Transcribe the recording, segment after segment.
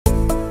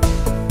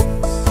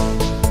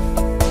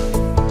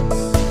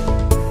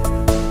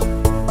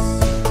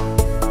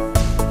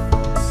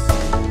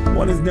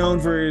known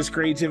for his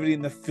creativity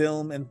in the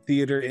film and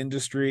theater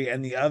industry,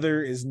 and the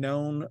other is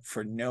known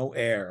for no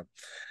air.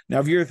 Now,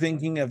 if you're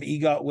thinking of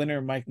EGOT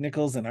winner Mike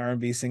Nichols and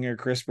R&B singer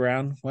Chris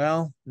Brown,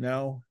 well,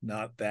 no,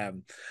 not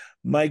them.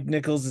 Mike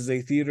Nichols is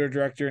a theater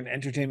director and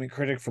entertainment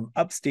critic from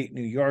upstate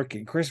New York,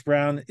 and Chris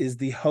Brown is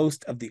the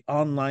host of the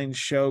online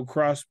show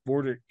Cross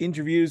Border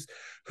Interviews,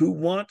 who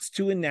wants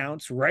to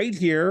announce right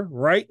here,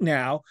 right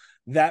now,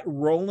 that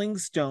Rolling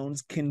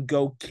Stones can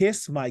go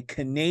kiss my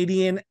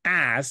Canadian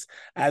ass,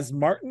 as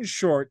Martin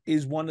Short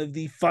is one of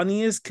the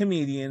funniest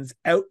comedians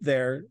out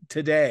there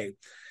today.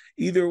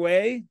 Either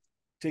way,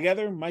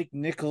 together, Mike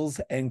Nichols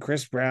and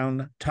Chris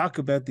Brown talk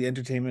about the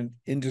entertainment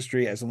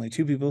industry as only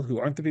two people who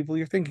aren't the people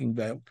you're thinking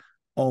about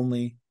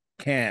only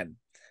can.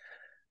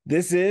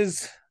 This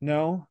is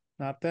no,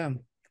 not them.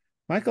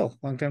 Michael,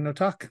 long time no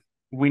talk.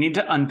 We need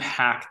to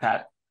unpack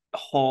that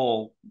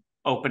whole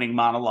opening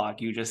monologue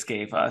you just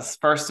gave us.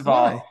 First of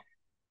Why? all,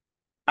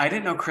 I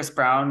didn't know Chris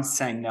Brown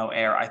sang No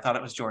Air. I thought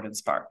it was Jordan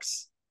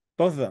Sparks.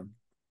 Both of them.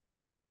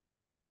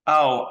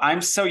 Oh,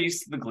 I'm so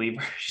used to the Glee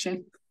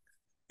version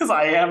because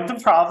I am the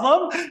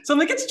problem. So I'm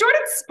like, it's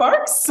Jordan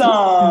Sparks'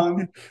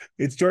 song.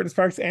 It's Jordan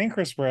Sparks and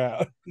Chris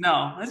Brown.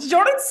 No, it's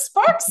Jordan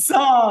Sparks'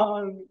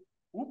 song.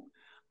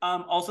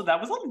 Also, that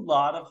was a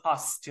lot of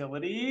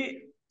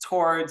hostility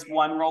towards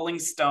one Rolling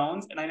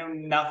Stones, and I know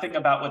nothing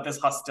about what this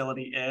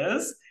hostility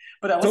is,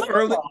 but that was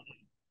So like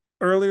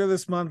earlier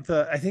this month,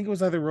 I think it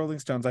was either Rolling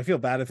Stones. I feel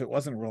bad if it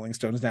wasn't Rolling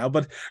Stones now,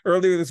 but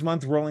earlier this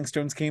month, Rolling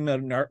Stones came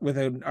out with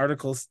an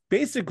article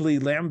basically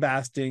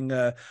lambasting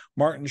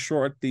Martin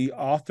Short, the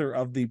author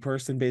of the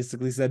person.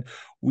 Basically said,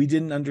 we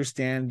didn't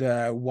understand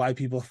why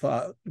people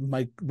thought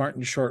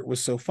Martin Short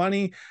was so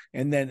funny.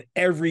 And then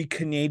every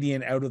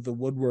Canadian out of the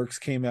woodworks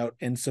came out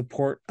in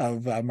support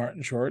of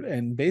Martin Short.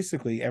 And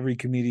basically every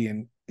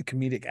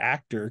comedic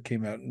actor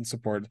came out in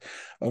support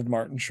of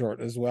Martin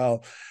Short as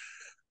well.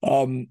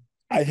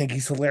 I think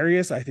he's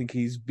hilarious. I think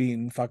he's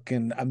been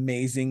fucking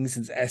amazing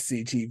since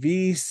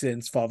SCTV,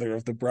 since Father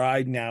of the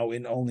Bride, now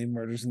in Only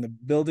Murders in the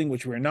Building,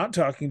 which we're not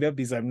talking about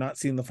because I've not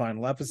seen the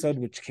final episode,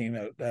 which came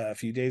out a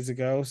few days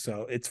ago.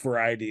 So it's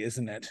variety,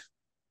 isn't it?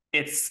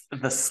 it's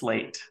the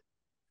slate.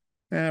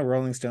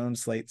 Rolling Stone,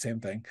 Slate, same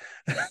thing.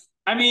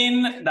 I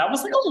mean, that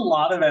was like a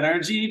lot of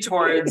energy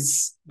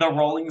towards the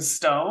Rolling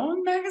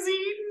Stone magazine.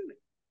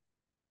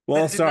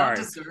 Well, that did not sorry.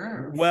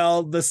 deserve.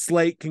 Well, the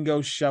Slate can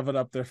go shove it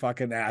up their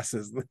fucking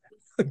asses.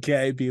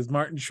 Okay, because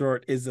Martin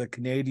Short is a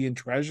Canadian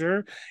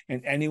treasure,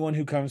 and anyone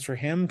who comes for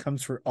him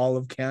comes for all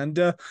of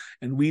Canada,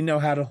 and we know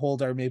how to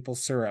hold our maple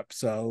syrup.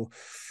 So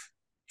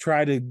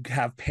try to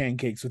have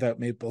pancakes without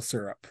maple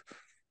syrup.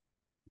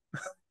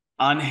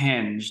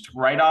 Unhinged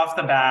right off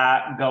the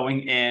bat,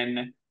 going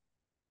in.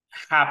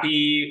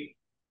 Happy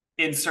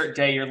insert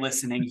day you're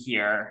listening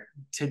here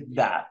to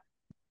that.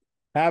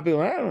 Happy,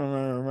 but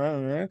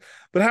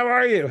how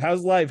are you?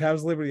 How's life?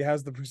 How's liberty?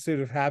 How's the pursuit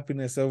of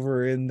happiness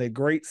over in the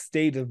great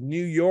state of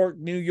New York,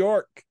 New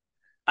York?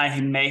 I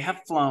may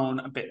have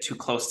flown a bit too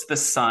close to the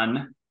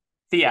sun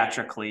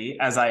theatrically,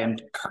 as I am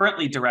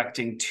currently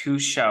directing 2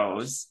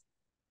 shows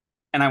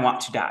and I want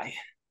to die.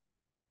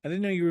 I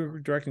didn't know you were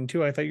directing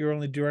 2. I thought you were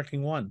only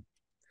directing 1.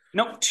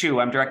 Nope,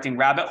 2. I'm directing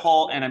Rabbit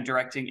Hole and I'm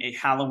directing a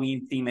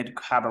Halloween themed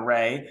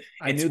cabaret.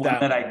 I knew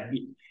that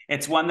one.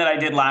 It's one that I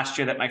did last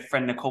year that my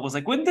friend Nicole was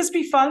like, wouldn't this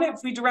be fun if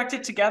we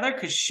directed together?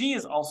 Because she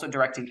is also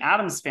directing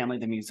Addams Family,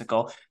 the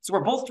musical. So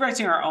we're both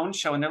directing our own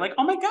show. And they're like,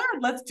 oh my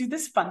God, let's do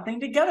this fun thing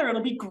together.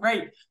 It'll be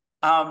great.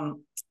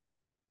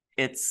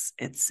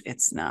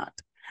 It's not.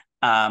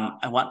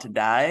 I want to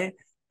die.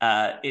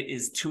 It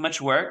is too much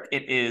work.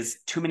 It is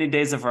too many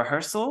days of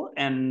rehearsal.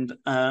 And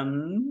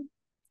I'm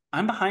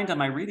behind on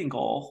my reading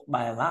goal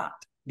by a lot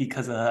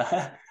because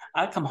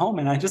I come home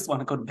and I just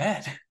want to go to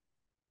bed.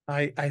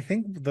 I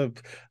think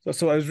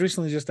so I was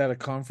recently just at a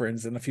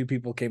conference and a few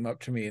people came up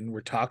to me and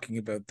were talking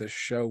about this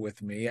show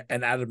with me,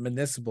 and at a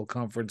municipal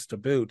conference to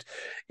boot,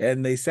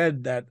 and they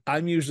said that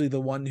I'm usually the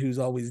one who's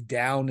always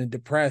down and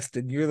depressed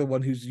and you're the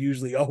one who's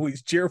usually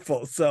always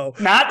cheerful. So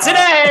not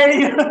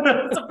today.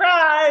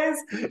 Surprise,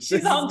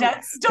 she's on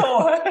death's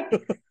door.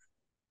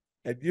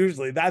 And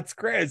usually that's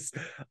Chris.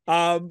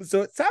 So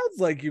it sounds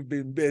like you've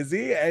been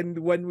busy, and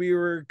when we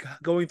were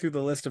going through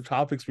the list of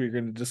topics we were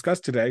going to discuss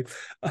today,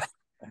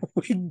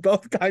 we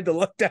both kind of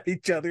looked at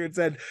each other and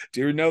said,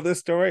 do you know this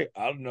story?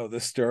 I don't know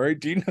this story.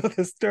 Do you know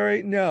this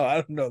story? No, I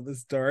don't know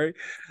this story.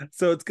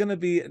 So it's going to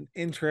be an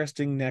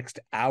interesting next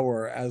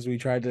hour as we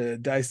try to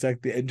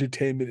dissect the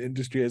entertainment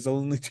industry as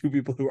only two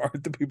people who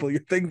aren't the people you're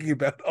thinking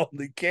about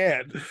only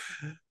can.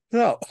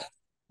 So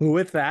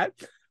with that,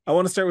 I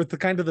want to start with the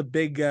kind of the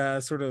big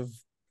sort of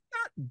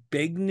not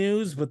big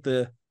news, but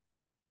the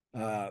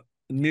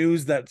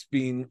news that's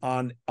been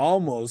on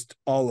almost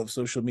all of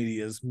social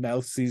media's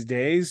mouths these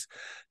days.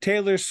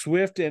 Taylor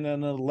Swift and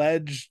an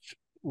alleged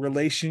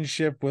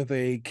relationship with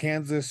a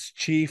Kansas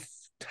Chief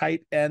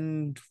tight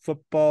end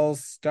football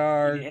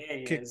star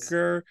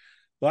kicker.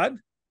 What?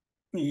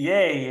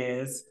 Yeah, he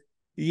is.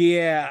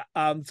 Yeah,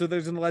 so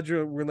there's an alleged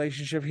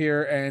relationship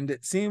here, and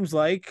it seems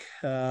like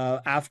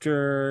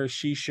after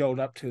she showed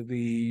up to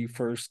the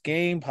first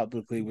game,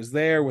 publicly was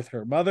there with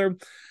her mother,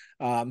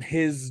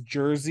 his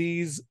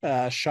jerseys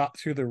shot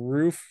through the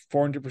roof,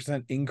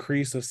 400%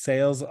 increase of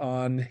sales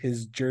on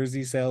his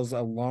jersey sales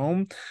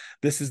alone.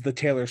 This is the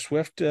Taylor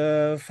Swift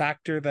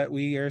factor that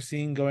we are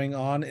seeing going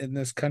on in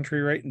this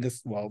country right in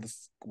this, well,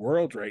 this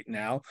world right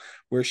now,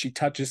 where she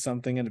touches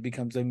something and it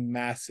becomes a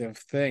massive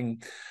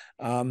thing.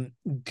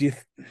 Do you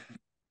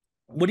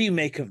what do you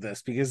make of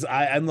this? Because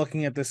I'm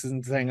looking at this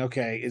and saying,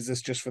 okay, is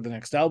this just for the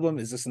next album?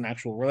 Is this an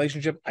actual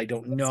relationship? I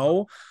don't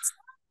know.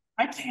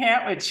 I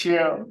can't with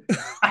you.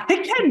 I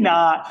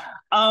cannot.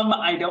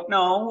 I don't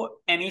know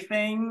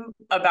anything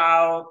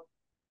about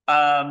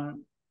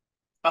um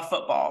a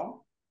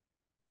football.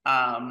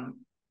 I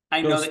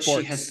Go know that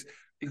she has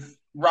sports.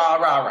 rah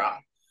rah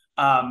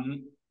rah.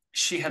 Um,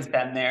 she has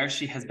been there.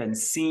 She has been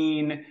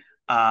seen.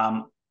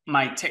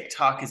 My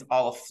TikTok is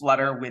all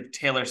aflutter with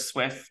Taylor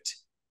Swift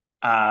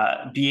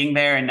being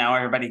there, and now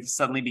everybody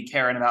suddenly be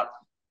caring about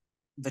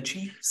the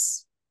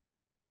Chiefs.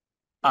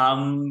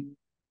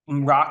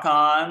 Rock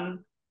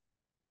on,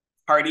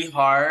 party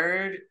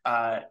hard.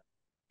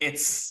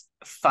 It's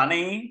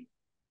funny,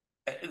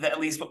 at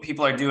least what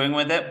people are doing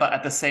with it, but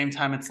at the same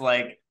time, it's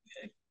like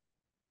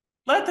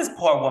let this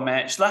poor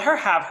woman, let her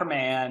have her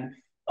man.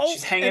 Oh,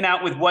 She's hanging and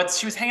out with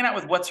she was hanging out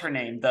with what's her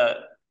name? The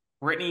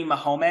Brittany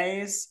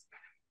Mahomes.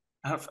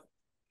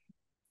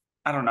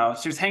 I don't know.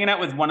 She was hanging out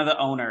with one of the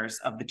owners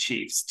of the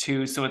Chiefs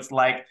too. So it's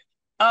like,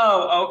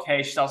 oh,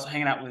 okay. She's also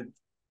hanging out with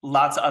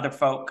lots of other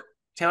folk.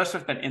 Taylor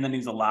Swift's been in the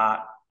news a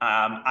lot.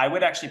 I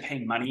would actually pay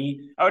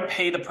money. I would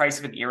pay the price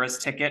of an Eras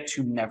ticket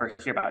to never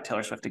hear about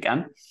Taylor Swift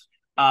again.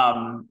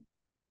 Um,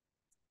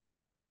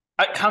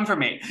 come for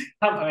me.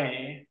 Come for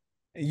me.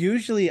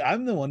 usually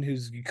I'm the one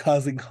who's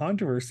causing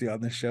controversy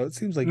on this show. It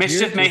seems like you're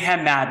Mischief, just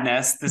mayhem,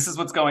 madness. This is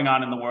what's going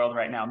on in the world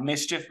right now.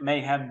 Mischief,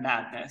 mayhem,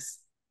 madness.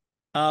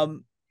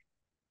 um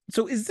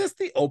so is this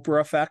the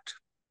Oprah effect?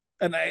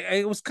 And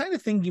I was kind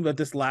of thinking about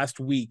this last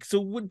week.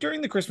 So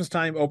during the Christmas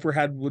time, Oprah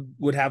had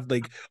would have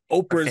like Her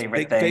Oprah's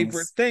favorite big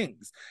favorite things.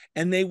 things,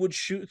 and they would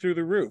shoot through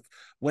the roof.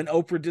 When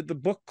Oprah did the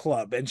book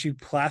club and she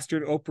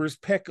plastered Oprah's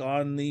pic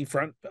on the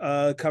front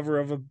cover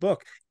of a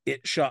book,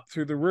 it shot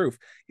through the roof.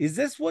 Is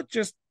this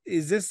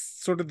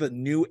sort of the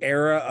new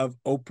era of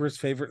Oprah's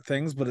favorite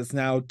things, but it's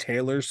now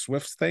Taylor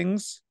Swift's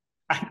things?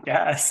 I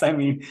guess. I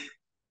mean,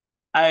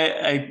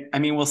 I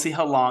mean, we'll see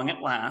how long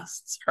it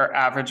lasts. Her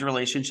average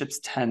relationships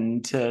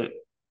tend to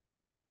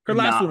Her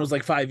last one not. was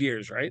like 5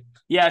 years, right?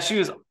 Yeah, she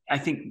was, I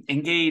think,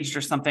 engaged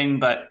or something,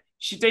 but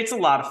she dates a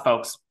lot of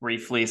folks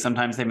briefly.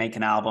 Sometimes they make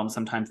an album,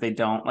 sometimes they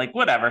don't. Like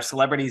whatever,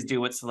 celebrities do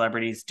what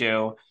celebrities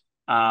do.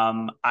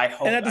 And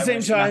at the I same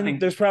wish time, nothing.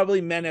 there's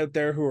probably men out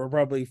there who are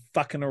probably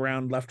fucking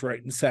around left,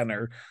 right, and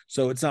center.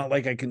 So it's not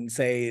like I can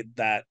say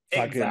that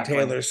fucking Exactly.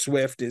 Taylor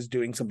Swift is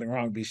doing something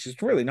wrong because she's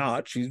really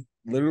not. She's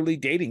literally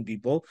dating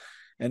people.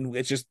 And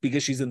it's just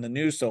because she's in the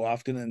news so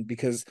often and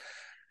because,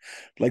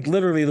 like,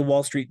 literally the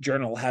Wall Street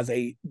Journal has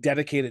a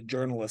dedicated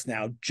journalist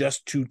now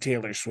just to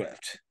Taylor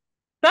Swift.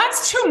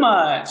 That's too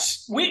much.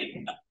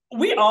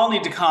 We all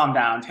need to calm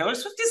down. Taylor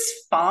Swift is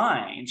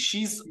fine.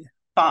 She's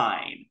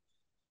fine.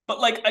 But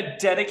like a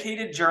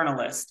dedicated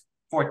journalist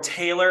for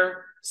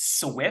Taylor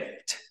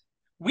Swift,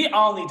 we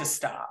all need to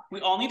stop.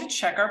 We all need to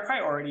check our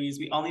priorities.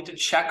 We all need to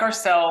check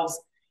ourselves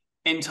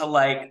into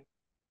like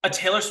a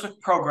Taylor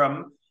Swift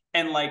program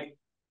and like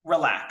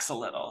relax a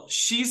little.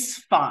 She's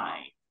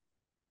fine.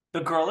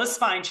 The girl is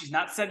fine. She's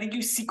not sending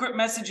you secret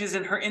messages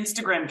in her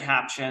Instagram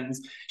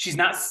captions. She's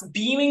not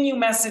beaming you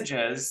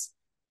messages.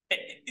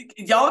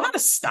 Y'all gotta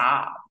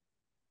stop.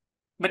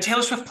 But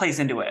Taylor Swift plays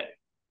into it.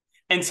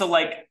 And so,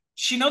 like,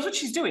 she knows what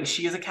she's doing.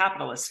 She is a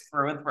capitalist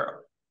through and through.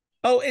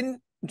 Oh, and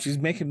she's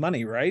making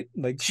money, right?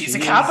 Like She's a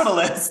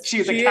capitalist. She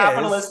is a she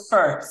capitalist is.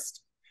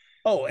 first.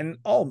 Oh, and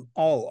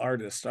all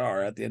artists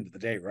are at the end of the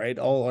day, right?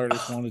 All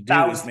artists Oh, want to do is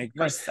thousand make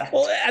money.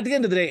 Well, percent. at the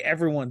end of the day,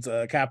 everyone's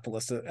a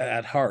capitalist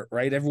at heart,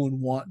 right? Everyone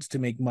wants to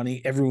make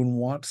money. Everyone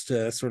wants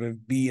to sort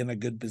of be in a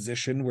good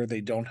position where they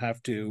don't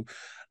have to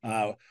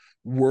uh,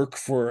 work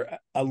for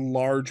a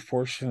large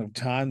portion of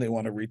time. They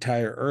want to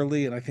retire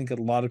early, and I think a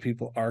lot of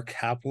people are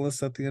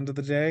capitalists at the end of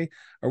the day.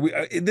 Are we?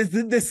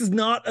 This is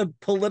not a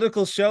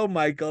political show,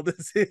 Michael.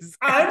 This is.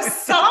 I'm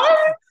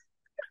sorry.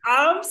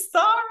 I'm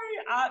sorry.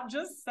 I'm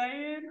just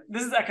saying.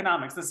 This is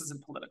economics. This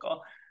isn't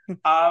political.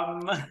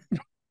 Um,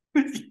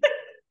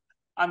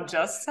 I'm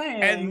just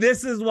And saying.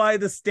 this is why the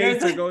There's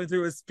states are going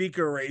through a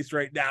speaker race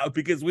right now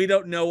because we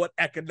don't know what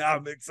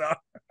economics are.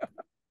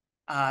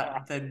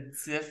 the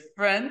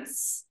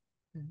difference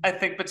I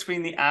think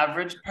between the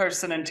average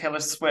person and Taylor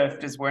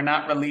Swift is we're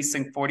not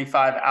releasing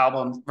 45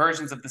 album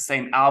versions of the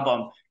same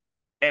album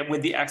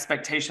with the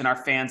expectation our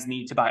fans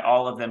need to buy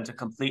all of them to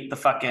complete the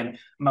fucking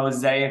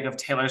mosaic of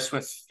Taylor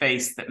Swift's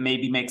face that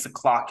maybe makes a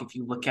clock if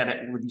you look at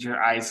it with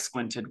your eyes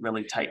squinted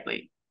really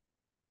tightly.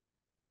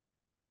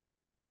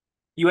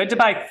 You had to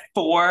buy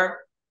 4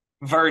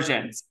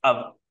 versions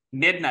of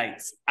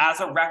Midnights as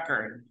a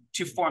record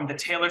to form the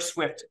Taylor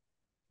Swift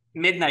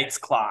Midnight's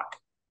clock,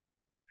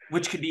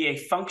 which could be a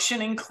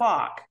functioning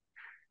clock.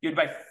 You'd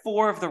buy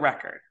 4 of the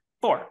record.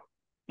 4.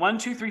 1,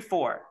 2, 3,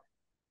 4.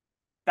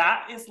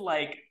 That is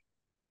like,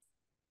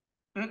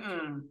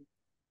 I'm,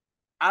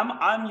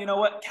 you know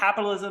what,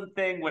 capitalism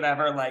thing,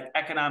 whatever, like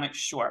economics,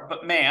 sure.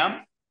 But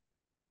ma'am,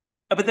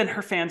 but then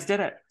her fans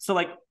did it. So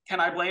like, can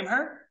I blame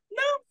her?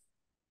 No.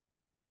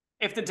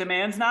 If the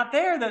demand's not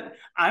there, then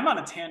I'm on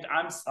a tangent.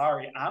 I'm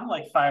sorry. I'm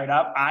like fired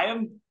up. I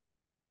am.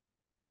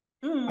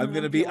 I'm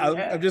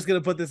just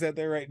gonna put this out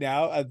there right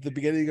now. At the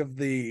beginning of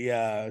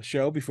the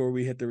show, before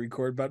we hit the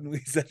record button, we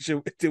said,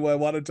 "Do I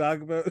want to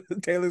talk about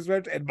Taylor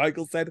Swift?" And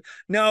Michael said,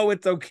 "No,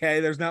 it's okay.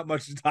 There's not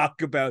much to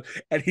talk about."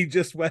 And he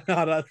just went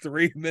on a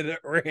 3-minute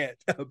rant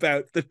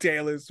about the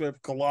Taylor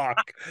Swift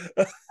clock.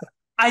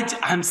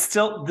 I'm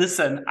still,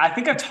 listen, I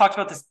think I've talked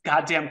about this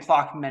goddamn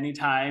clock many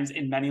times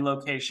in many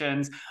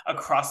locations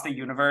across the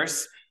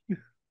universe.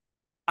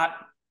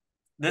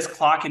 This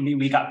clock and me,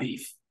 we got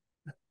beef.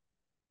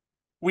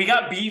 We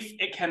got beef.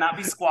 It cannot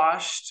be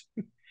squashed.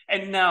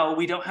 And no,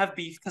 we don't have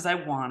beef because I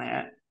want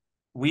it.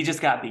 We just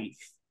got beef.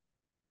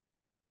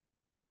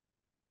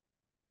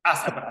 I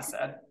said what I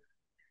said.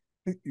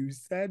 You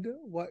said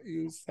what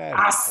you said.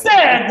 I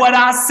said what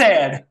I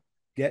said.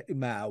 Get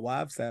my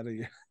wife's out of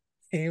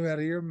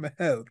your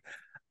mouth.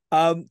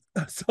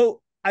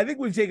 So I think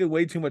we've taken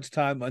way too much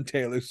time on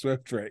Taylor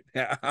Swift right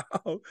now.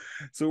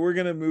 So we're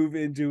gonna move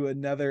into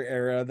another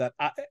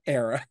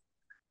era.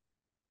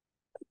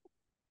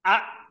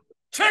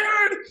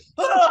 Triggered.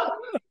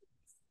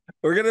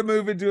 We're gonna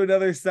move into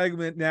another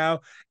segment now,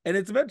 and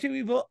it's about 2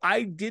 people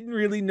I didn't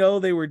really know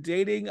they were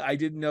dating. I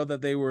didn't know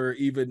that they were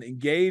even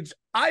engaged.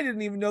 I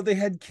didn't even know they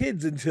had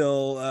kids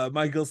until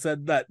Michael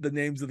said that the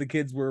names of the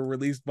kids were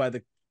released by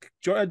the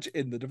judge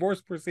in the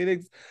divorce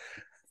proceedings.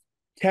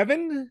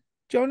 Kevin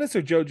Jonas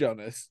or Joe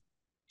Jonas?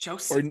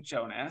 Joseph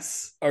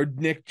Jonas. Or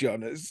Nick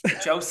Jonas?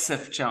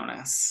 Joseph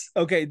Jonas.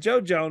 Okay,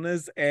 Joe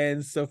Jonas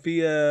and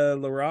Sophia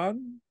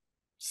Loren.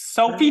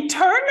 Sophie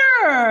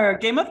Turner,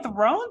 Game of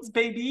Thrones,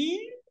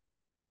 baby.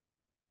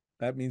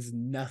 That means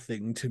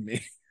nothing to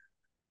me.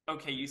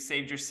 Okay, you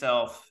saved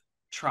yourself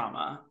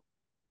trauma.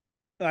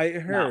 I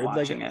heard, not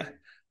watching it.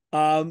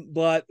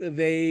 But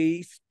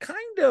they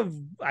kind of,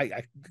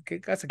 I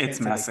guess I can't it's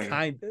say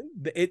messy.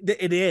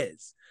 It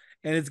is,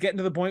 and it's getting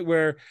to the point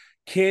where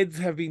kids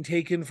have been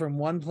taken from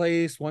one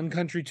place, one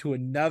country to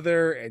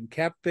another, and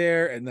kept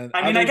there, and then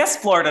I guess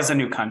Florida's a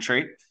new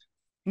country.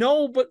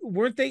 No, but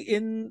weren't they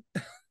in?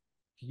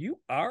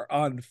 You are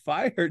on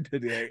fire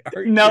today,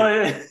 aren't you?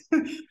 No,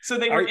 so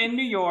they were in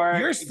New York.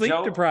 You're sleep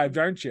deprived,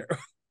 aren't you?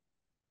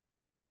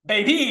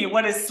 Baby,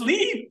 what is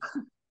sleep?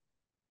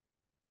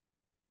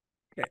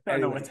 Okay, I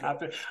don't know what's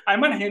happening.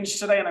 I'm unhinged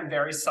today, and I'm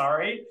very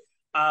sorry.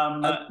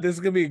 This is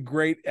gonna be a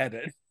great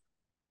edit.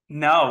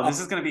 No,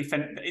 this is gonna be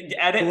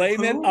edit.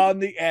 Blame it on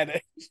the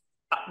edit.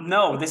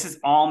 No, this is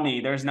all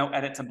me. There's no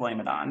edit to blame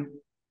it on.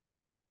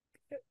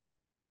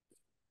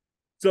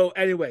 So,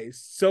 anyways,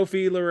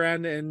 Sophie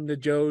Loren and the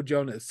Joe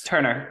Jonas.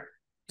 Turner.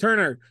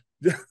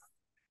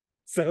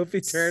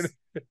 Sophie Turner.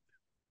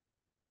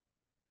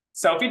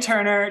 Sophie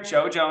Turner,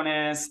 Joe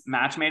Jonas,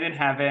 match made in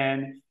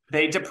heaven.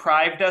 They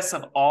deprived us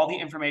of all the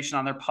information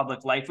on their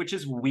public life, which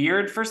is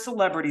weird for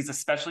celebrities,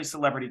 especially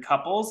celebrity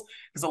couples,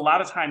 because a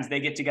lot of times they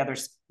get together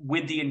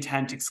with the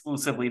intent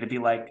exclusively to be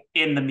like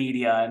in the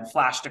media and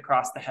flashed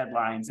across the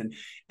headlines. And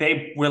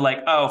they were like,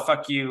 oh,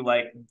 fuck you.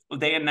 Like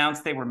they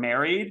announced they were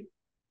married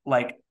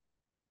like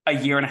a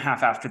year and a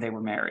half after they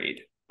were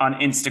married on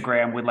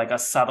Instagram with like a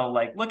subtle,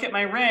 like, look at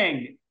my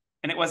ring.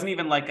 And it wasn't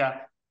even like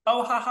a,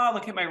 oh, haha,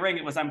 look at my ring.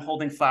 It was, I'm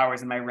holding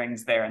flowers and my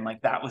ring's there. And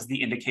like, that was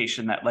the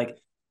indication that like,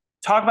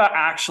 talk about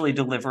actually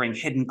delivering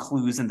hidden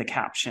clues in the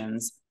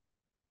captions.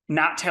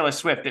 Not Taylor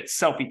Swift, it's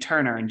Sophie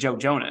Turner and Joe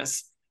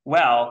Jonas.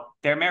 Well,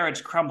 their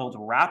marriage crumbled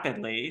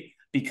rapidly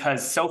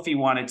because Sophie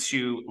wanted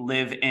to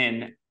live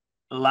in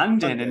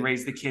London and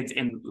raise the kids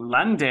in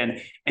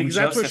London. And because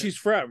that's where she's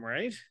from,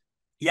 right?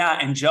 Yeah,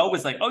 and Joe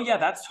was like, oh yeah,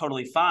 that's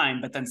totally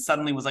fine. But then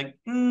suddenly was like,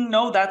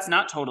 no, that's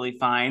not totally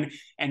fine.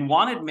 And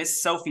wanted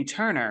Miss Sophie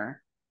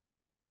Turner,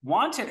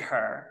 wanted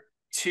her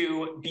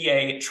to be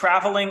a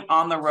traveling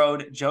on the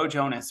road Joe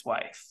Jonas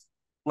wife,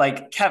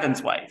 like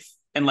Kevin's wife,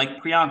 and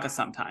like Priyanka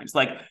sometimes,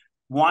 like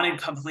wanted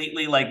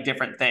completely like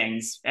different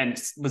things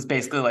and was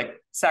basically like,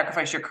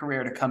 sacrifice your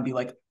career to come be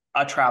like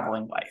a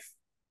traveling wife.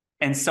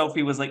 And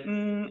Sophie was like,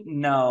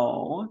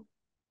 no.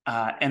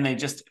 And they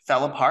just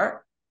fell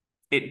apart.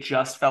 It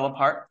just fell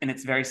apart and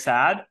it's very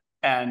sad.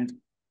 And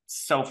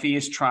Sophie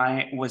was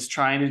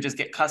trying to just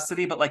get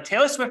custody, but like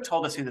Taylor Swift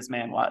told us who this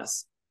man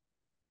was.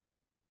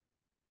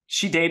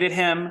 She dated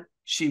him.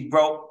 She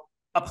wrote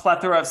a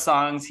plethora of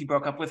songs. He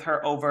broke up with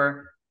her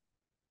over,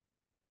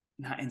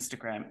 not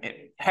Instagram,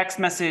 text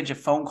message, a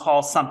phone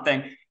call,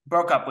 something,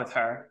 broke up with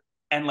her.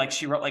 And like,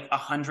 she wrote like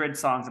 100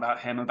 songs about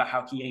him, about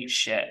how he ate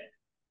shit.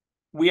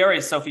 We are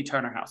a Sophie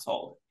Turner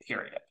household,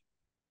 period.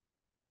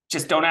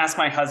 Just don't ask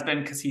my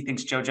husband because he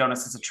thinks Joe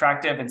Jonas is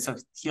attractive. And so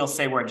he'll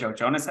say we're Joe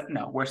Jonas.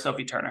 No, we're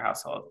Sophie Turner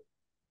household.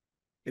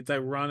 It's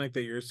ironic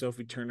that you're a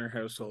Sophie Turner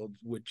household,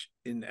 which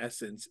in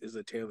essence is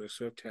a Taylor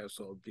Swift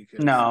household, because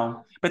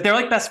No, but they're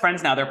like best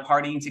friends now. They're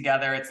partying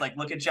together. It's like,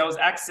 look at Joe's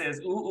exes.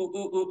 Ooh, ooh,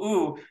 ooh, ooh,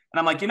 ooh. And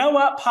I'm like, you know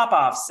what? Pop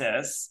off,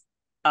 sis.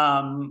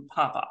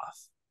 Pop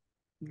off.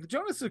 the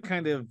Jonas are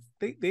kind of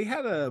they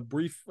had a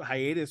brief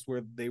hiatus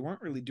where they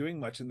weren't really doing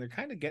much, and they're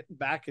kind of getting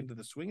back into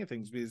the swing of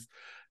things because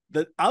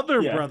the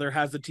other Yeah. brother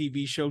has a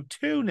TV show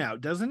too now,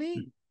 doesn't he?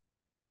 Who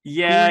are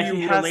Yeah,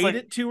 he you has like,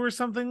 related to or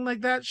something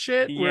like that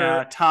shit? Where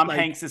yeah, Tom like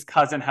Hanks's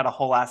cousin had a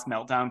whole ass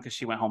meltdown because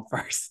she went home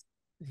first.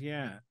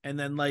 yeah, and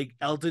then like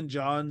Elton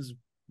John's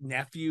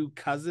nephew,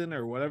 cousin,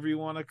 or whatever you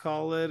want to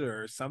call it,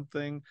 or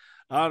something.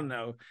 I don't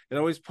know. It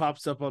always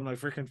pops up on my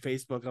freaking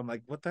Facebook. I'm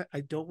like, what the?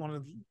 I don't want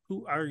to.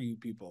 Who are you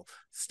people?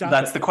 Stop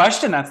That's it. the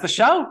question. That's the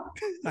show.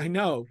 I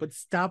know, but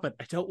stop it.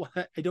 I don't want.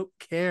 I don't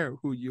care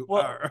who you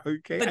Well, are.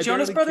 Okay, the I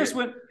Jonas barely Brothers care.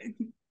 went.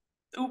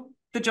 Ooh,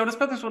 the Jonas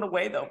Brothers went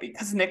away though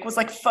because Nick was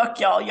like, "Fuck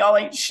y'all, y'all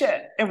ain't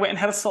shit," and went and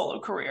had a solo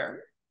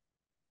career.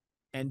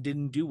 And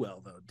didn't do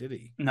well though, did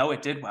he? No,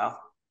 it did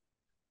well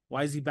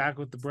Why is he back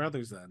with the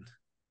brothers then?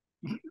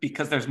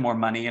 because there's more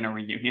money in a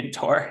reunion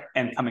tour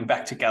and coming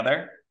back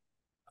together.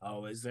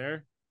 Oh, is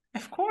there?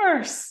 Of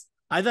course.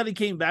 I thought he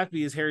came back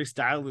because Harry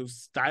Styles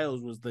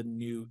was the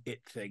new it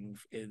thing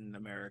in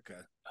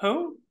America.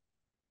 Who?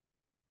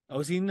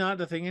 Oh, is he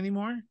not a thing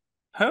anymore?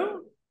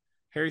 Who?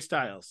 Harry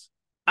Styles.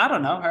 I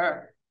don't know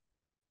her.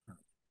 I'm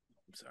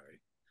sorry.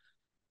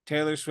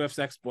 Taylor Swift's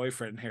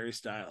ex-boyfriend, Harry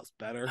Styles.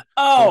 Better.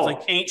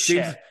 Oh, ain't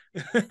seems shit.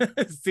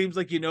 seems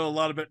like you know a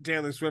lot about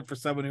Taylor Swift for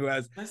someone who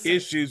has Listen,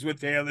 issues with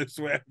Taylor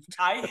Swift.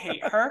 I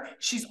hate her.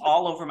 She's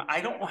all over me.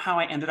 I don't know how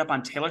I ended up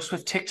on Taylor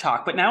Swift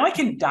TikTok, but now I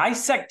can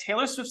dissect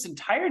Taylor Swift's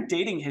entire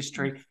dating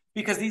history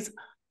because these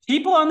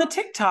people on the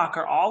TikTok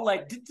are all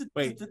like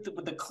Wait,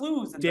 with the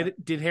clues. And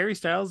did Harry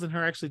Styles and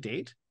her actually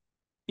date?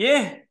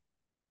 yeah,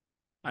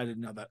 I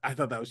didn't know that. I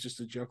thought that was just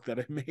a joke that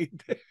I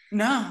made.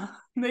 no,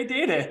 they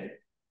dated.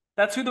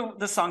 That's who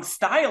the song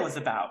 "Style" is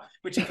about.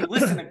 Which, if you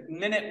listen a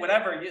minute,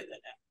 whatever,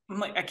 I'm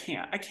like, I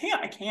can't.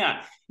 And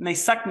they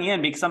suck me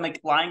in because I'm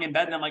like lying in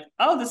bed and I'm like,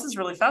 oh, this is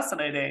really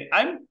fascinating.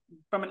 I'm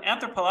from an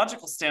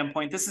anthropological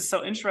standpoint, this is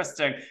so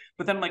interesting.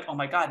 But then I'm like, oh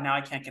my God, now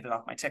I can't get it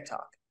off my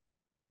TikTok.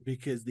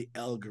 Because the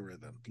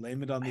algorithm.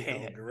 Blame it on the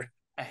It. algorithm.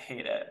 I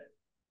hate it.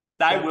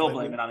 I Don't will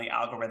blame blame it on the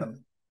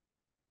algorithm.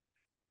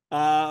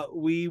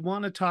 We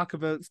want to talk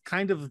about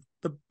kind of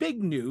the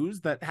big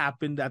news that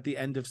happened at the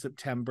end of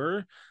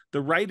September.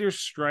 The writers'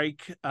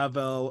 strike of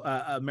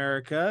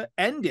America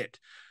ended.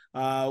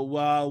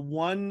 While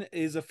one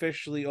is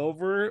officially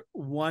over,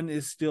 one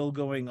is still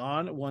going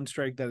on. One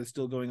strike that is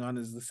still going on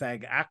is the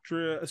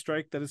SAG-AFTRA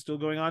strike that is still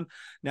going on.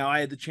 Now,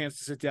 I had the chance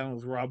to sit down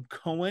with Rob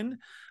Cohen,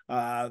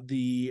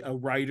 the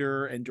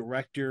writer and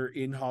director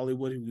in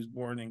Hollywood who was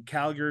born in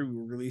Calgary.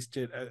 We released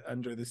it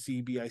under the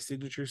CBI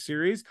Signature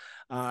Series.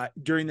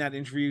 During that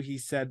interview, he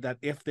said that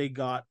if they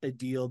got a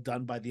deal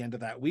done by the end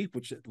of that week,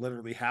 which it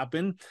literally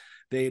happened,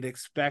 they'd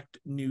expect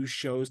new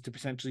shows to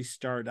potentially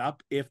start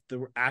up if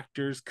the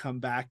actors come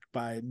back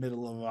by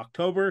middle of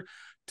October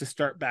to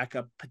start back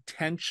up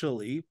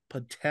potentially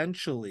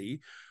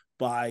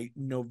by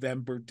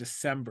November,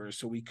 December.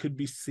 So we could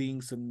be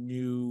seeing some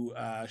new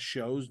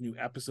shows, new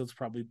episodes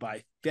probably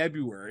by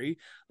February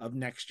of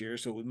next year.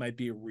 So it might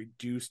be a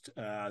reduced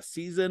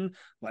season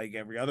like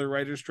every other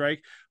writer's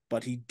strike.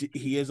 But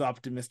he is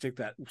optimistic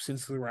that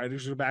since the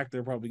writers are back,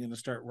 they're probably going to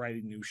start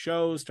writing new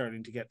shows,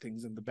 starting to get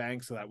things in the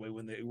bank. So that way,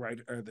 when the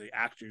writer or the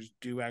actors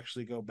do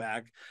actually go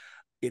back,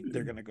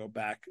 they're going to go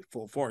back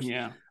full force.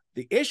 Yeah.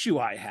 The issue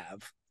I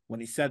have when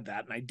he said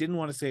that, and I didn't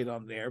want to say it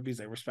on the air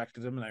because I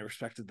respected him and I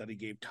respected that he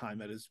gave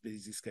time at his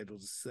busy schedule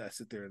to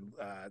sit there and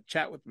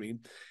chat with me,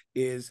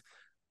 is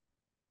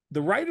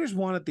the writers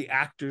wanted the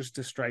actors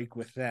to strike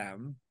with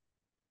them,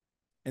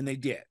 and they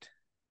did.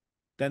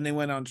 Then they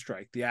went on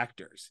strike, the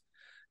actors.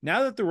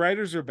 Now that the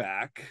writers are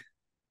back,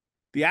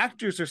 the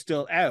actors are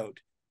still out,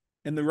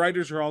 and the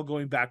writers are all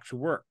going back to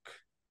work.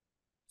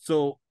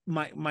 So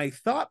my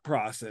thought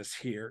process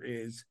here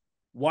is,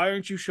 why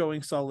aren't you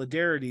showing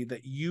solidarity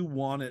that you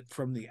wanted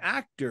from the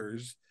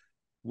actors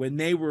when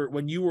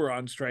you were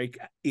on strike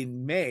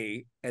in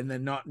May, and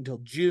then not until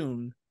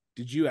June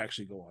did you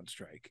actually go on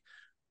strike?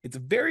 It's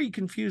very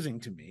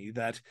confusing to me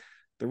that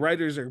the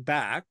writers are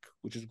back,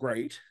 which is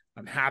great.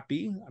 I'm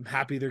happy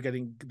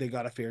they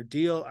got a fair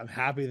deal. I'm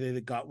happy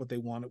they got what they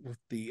wanted with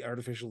the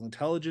artificial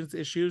intelligence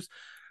issues.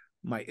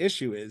 My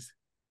issue is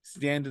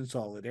stand in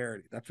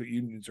solidarity. That's what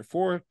unions are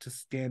for, to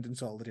stand in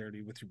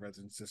solidarity with your brothers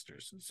and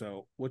sisters.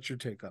 So what's your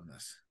take on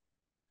this?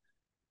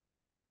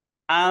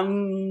 I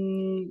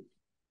don't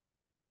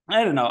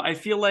know. I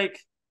feel like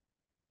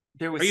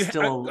there was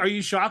Are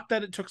you shocked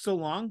that it took so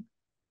long?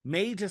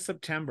 May to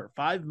September,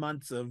 5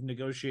 months of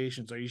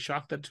negotiations. Are you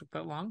shocked that it took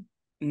that long?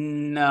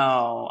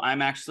 No,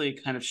 I'm actually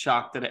kind of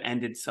shocked that it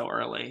ended so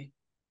early.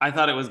 I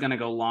thought it was going to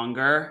go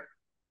longer,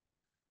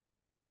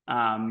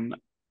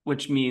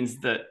 which means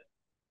that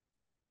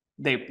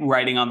the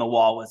writing on the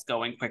wall was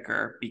going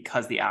quicker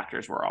because the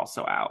actors were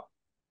also out.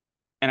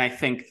 And I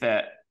think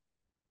that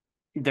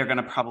they're going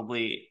to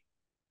probably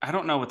I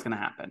don't know what's going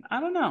to happen. I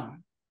don't know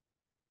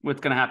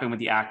what's going to happen with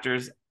the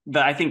actors.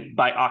 I think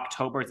by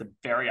October is a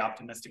very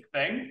optimistic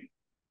thing,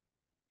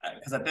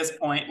 because at this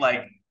point,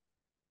 like,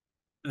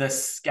 the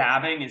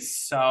scabbing is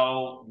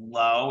so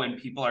low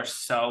and people are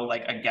so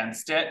like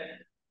against it.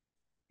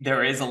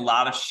 There is a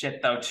lot of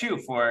shit though too.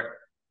 For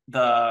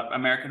the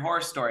American Horror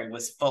Story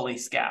was fully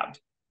scabbed.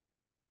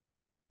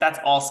 That's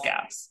all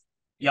scabs.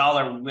 Y'all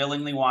are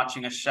willingly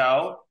watching a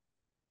show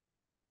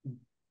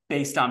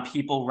based on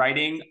people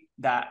writing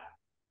that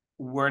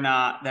we're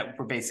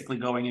basically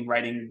going and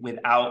writing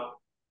without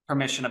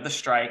permission of the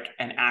strike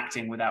and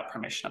acting without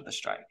permission of the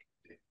strike.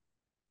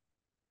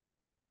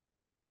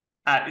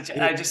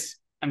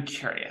 I'm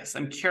curious.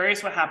 I'm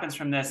curious what happens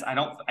from this. I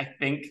don't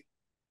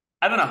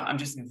know. I'm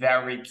just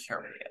very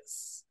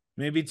curious.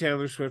 Maybe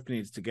Taylor Swift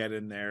needs to get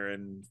in there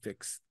and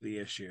fix the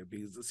issue,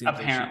 because it seems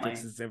like she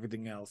fixes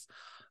everything else.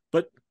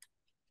 But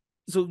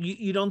so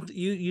you don't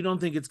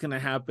think it's going to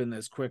happen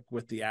as quick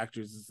with the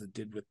actors as it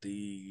did with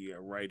the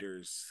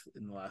writers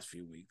in the last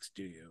few weeks,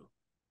 do you?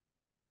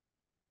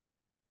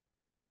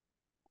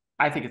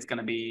 I think it's going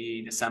to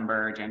be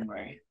December,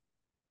 January.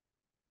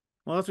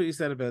 Well, that's what you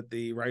said about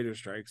the writer's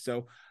strike.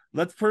 So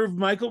let's prove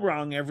Michael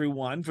wrong,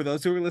 everyone. For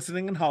those who are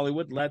listening in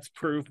Hollywood, let's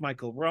prove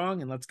Michael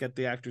wrong and let's get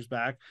the actors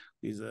back.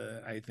 Because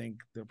I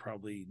think they'll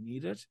probably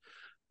need it.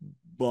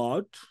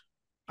 But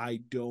I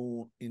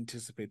don't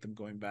anticipate them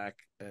going back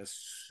as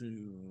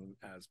soon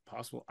as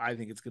possible. I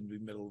think it's going to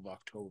be middle of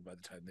October by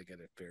the time they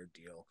get a fair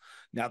deal.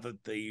 Now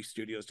that the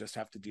studios just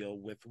have to deal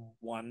with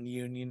one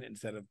union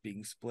instead of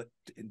being split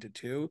into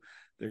two,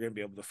 they're going to be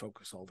able to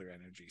focus all their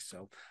energy.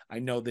 So I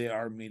know they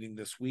are meeting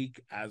this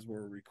week as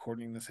we're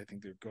recording this. I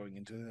think they're going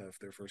into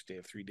their first day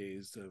of 3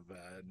 days of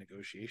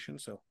negotiation.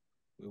 So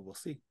we will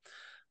see.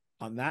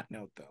 On that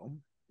note, though,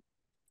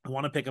 I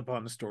want to pick up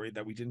on a story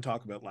that we didn't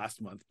talk about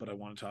last month, but I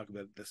want to talk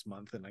about it this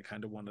month, and I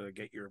kind of wanted to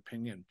get your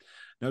opinion.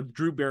 Now,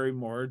 Drew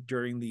Barrymore,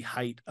 during the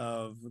height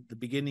of the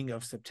beginning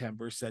of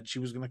September, said she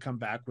was going to come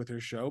back with her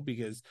show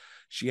because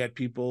she had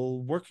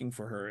people working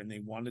for her, and they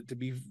wanted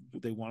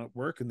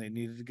work, and they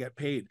needed to get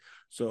paid.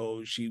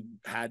 So she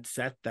had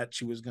set that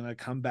she was going to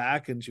come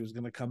back, and she was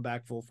going to come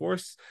back full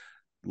force.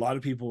 A lot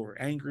of people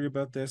were angry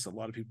about this. A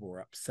lot of people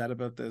were upset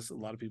about this. A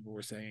lot of people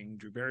were saying,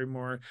 Drew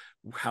Barrymore,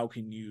 how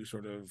can you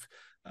sort of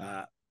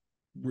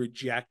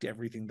reject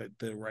everything that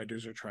the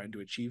writers are trying to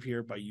achieve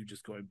here by you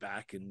just going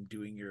back and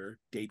doing your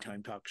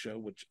daytime talk show,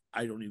 which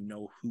I don't even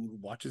know who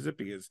watches it,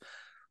 because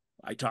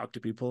I talk to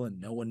people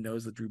and no one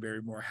knows that Drew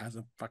Barrymore has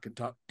a fucking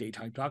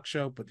daytime talk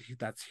show, but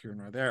that's here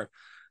nor there.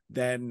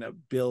 Then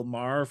Bill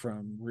Maher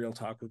from Real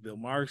Talk with Bill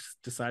Maher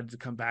decided to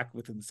come back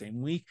within the same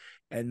week.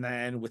 And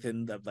then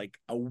within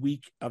a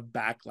week of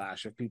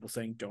backlash of people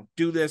saying, don't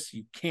do this,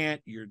 you can't,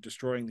 you're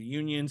destroying the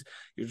unions,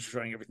 you're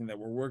destroying everything that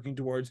we're working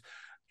towards,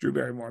 Drew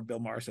Barrymore and Bill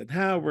Maher said,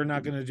 "No, we're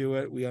not going to do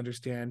it. We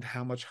understand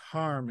how much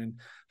harm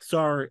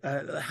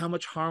how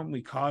much harm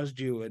we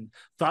caused you, and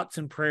thoughts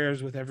and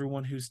prayers with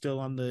everyone who's still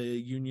on the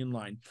union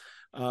line."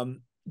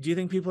 Do you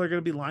think people are going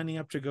to be lining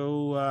up to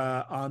go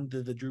on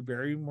the Drew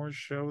Barrymore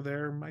show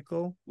there,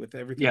 Michael, with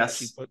everything that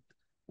she put?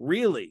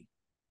 Really?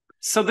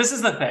 So this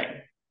is the thing.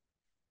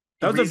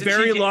 That was a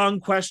very long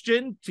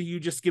question to you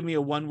just give me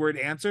a one-word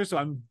answer. So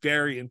I'm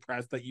very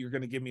impressed that you're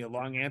going to give me a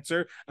long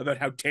answer about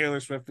how Taylor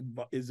Swift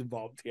is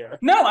involved here.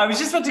 No, I was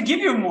just about to give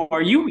you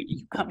more. You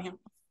cut me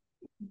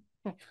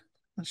off.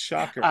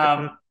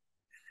 Shocker.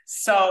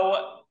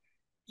 So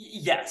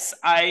yes,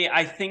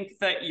 I think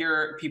that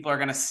people are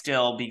going to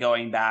still be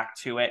going back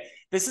to it.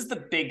 This is the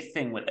big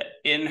thing with it.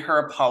 In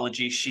her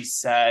apology, she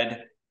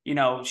said,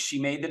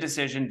 she made the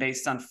decision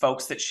based on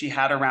folks that she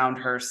had around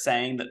her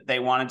saying that they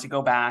wanted to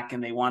go back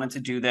and they wanted to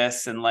do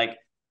this. And like,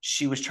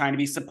 she was trying to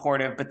be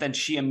supportive, but then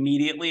she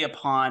immediately,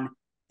 upon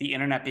the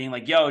internet being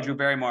like, yo, Drew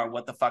Barrymore,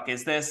 what the fuck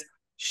is this?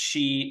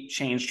 She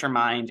changed her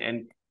mind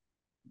and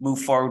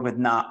moved forward with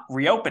not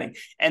reopening.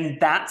 And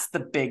that's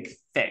the big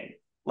thing.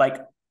 Like,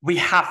 we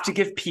have to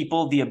give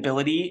people the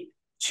ability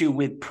to,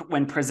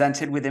 when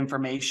presented with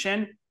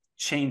information,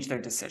 change their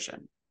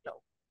decision.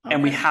 Okay.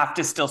 And we have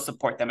to still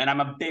support them. And I'm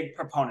a big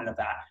proponent of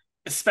that,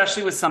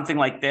 especially with something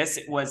like this.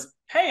 It was,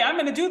 hey, I'm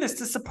going to do this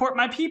to support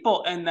my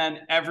people. And then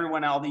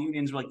all the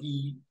unions were like,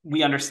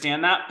 we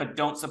understand that, but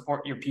don't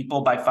support your people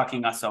by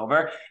fucking us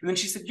over. And then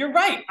she said, you're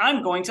right.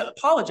 I'm going to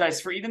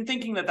apologize for even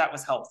thinking that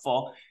was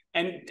helpful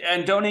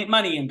and donate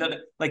money. And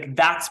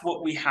that's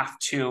what we have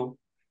to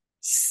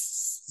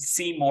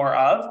see more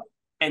of,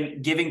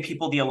 and giving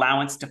people the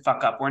allowance to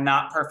fuck up. We're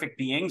not perfect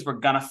beings. We're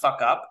going to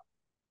fuck up.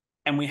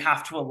 And we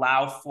have to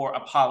allow for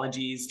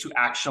apologies to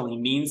actually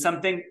mean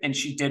something. And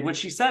she did what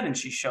she said, and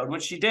she showed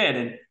what she did.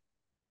 And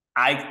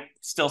I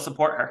still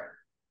support her.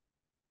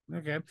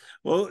 Okay.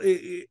 Well,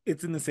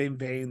 it's in the same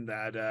vein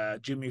that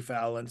Jimmy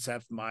Fallon,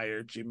 Seth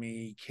Meyers,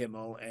 Jimmy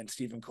Kimmel, and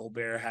Stephen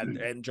Colbert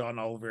and John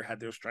Oliver had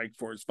their Strike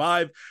Force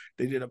 5.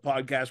 They did a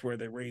podcast where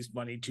they raised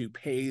money to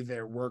pay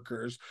their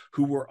workers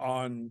who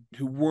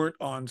weren't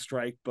on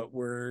strike, but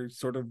were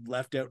sort of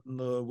left out in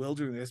the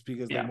wilderness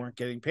because they weren't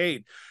getting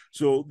paid.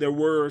 So there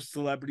were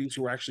celebrities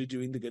who were actually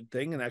doing the good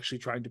thing and actually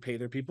trying to pay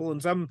their people.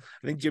 And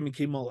I think Jimmy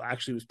Kimmel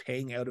actually was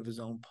paying out of his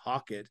own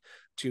pocket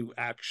to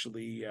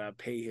actually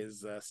pay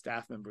his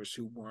staff members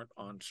who weren't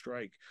on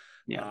strike.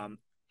 Yeah.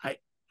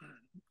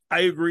 I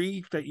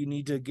agree that you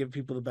need to give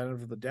people the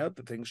benefit of the doubt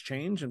that things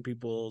change and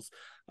people's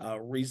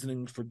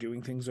reasoning for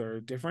doing things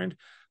are different.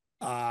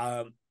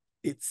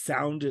 It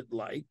sounded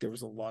like there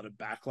was a lot of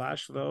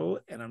backlash, though,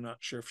 and I'm not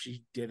sure if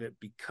she did it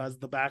because of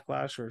the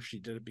backlash or if she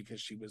did it because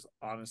she was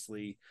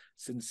honestly,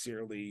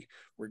 sincerely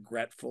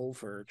regretful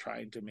for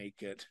trying to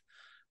make it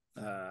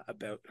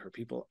about her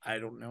people. I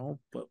don't know,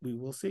 but we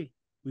will see.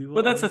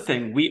 Well, that's the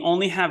thing. We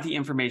only have the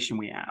information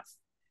we have.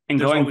 And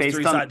there's going always based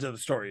three on sides of the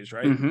stories,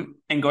 right? Mm-hmm.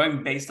 And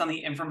going based on the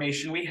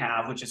information we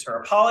have, which is her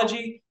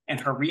apology and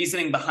her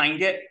reasoning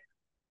behind it,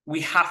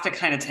 we have to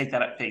kind of take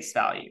that at face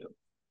value.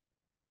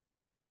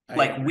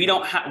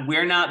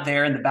 We're not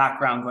there in the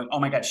background going, oh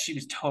my God, she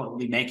was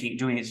totally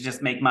doing it to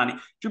just make money.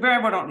 Drew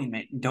Barrymore don't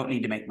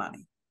need to make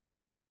money.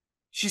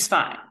 She's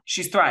fine.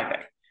 She's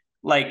thriving.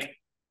 Like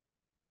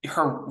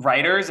her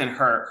writers and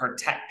her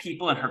tech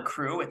people and her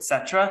crew,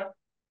 etc.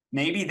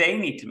 Maybe they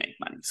need to make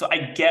money. So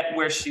I get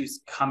where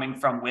she's coming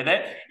from with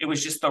it. It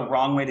was just the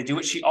wrong way to do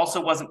it. She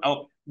also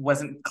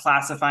wasn't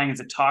classifying as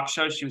a talk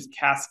show. She was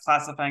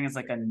classifying as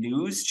like a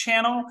news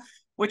channel,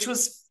 which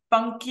was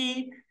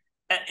funky.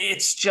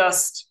 It's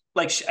just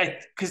like,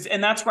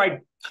 and that's where I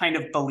kind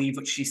of believe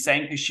what she's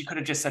saying, because she could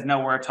have just said, no,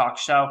 we're a talk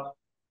show.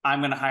 I'm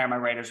going to hire my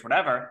writers,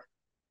 whatever.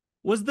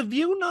 Was The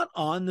View not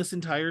on this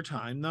entire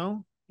time,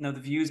 though? No,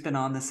 The View's been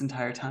on this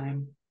entire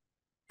time.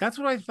 That's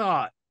what I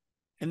thought.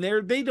 And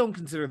they don't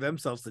consider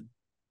themselves a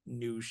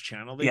news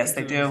channel. Yes,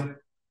 they do.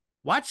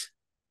 What?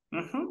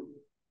 Mm-hmm.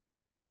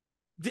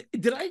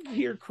 Did I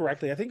hear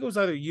correctly? I think it was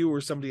either you or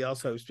somebody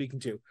else I was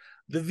speaking to.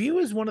 The View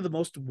is one of the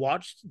most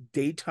watched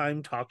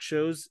daytime talk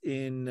shows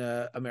in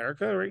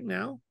America right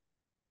now.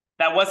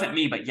 That wasn't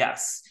me, but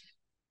yes.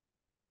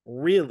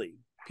 Really?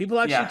 People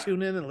actually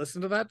tune in and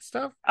listen to that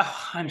stuff?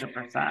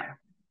 100%.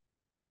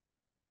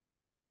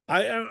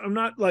 I'm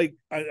not like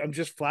I'm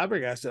just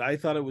flabbergasted. I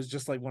thought it was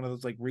just like one of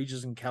those like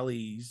Regis and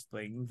Kelly's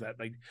things that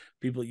like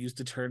people used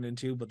to turn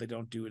into, but they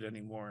don't do it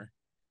anymore.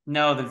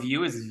 No, The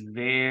View is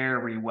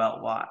very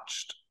well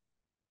watched.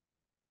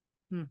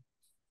 Yeah,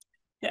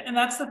 and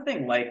that's the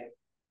thing. Like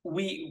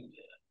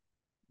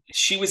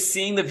she was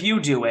seeing The View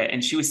do it,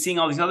 and she was seeing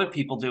all these other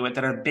people do it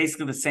that are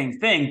basically the same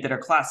thing, that are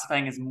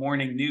classifying as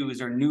morning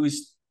news or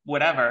news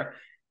whatever.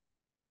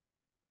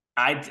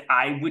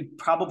 I would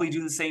probably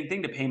do the same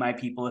thing to pay my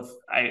people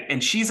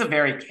and she's a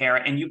very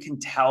caring, and you can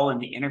tell in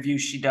the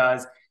interviews she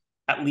does,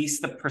 at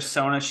least the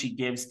persona she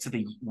gives to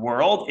the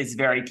world is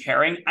very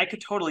caring. I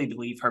could totally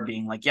believe her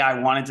being like, yeah, I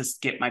wanted to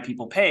get my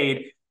people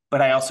paid,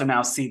 but I also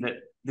now see that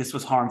this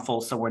was harmful,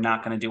 so we're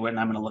not going to do it, and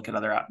I'm going to look at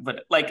other,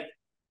 but like,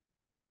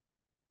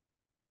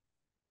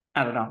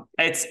 I don't know.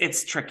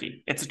 It's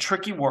tricky. It's a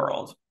tricky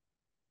world.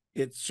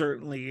 It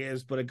certainly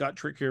is, but it got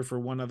trickier for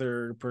one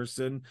other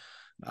person,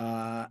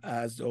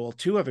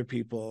 two other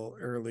people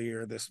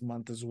earlier this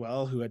month as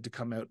well, who had to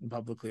come out and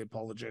publicly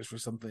apologize for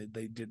something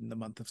they did in the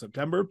month of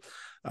September.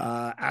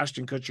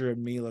 Ashton Kutcher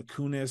and Mila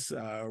Kunis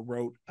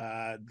wrote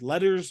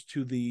letters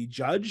to the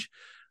judge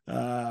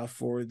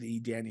for the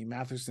Danny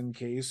Matheson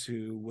case,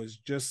 who was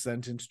just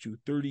sentenced to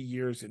 30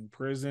 years in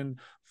prison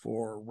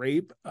for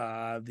rape.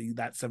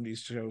 That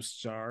 70s show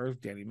star,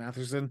 Danny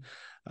Matheson,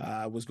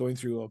 was going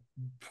through a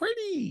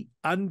pretty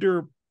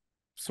under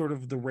sort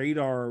of the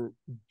radar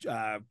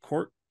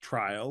court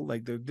trial.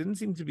 Like, there didn't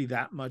seem to be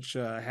that much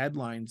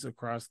headlines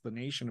across the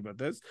nation about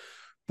this,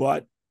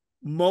 but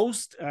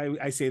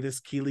I say this,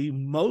 Keely,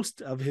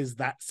 most of his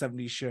That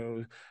 70s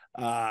Show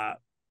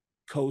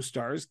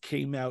co-stars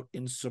came out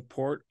in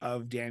support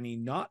of Danny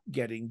not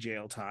getting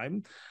jail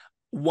time.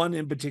 One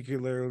in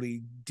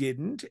particularly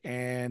didn't,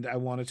 and I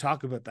want to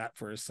talk about that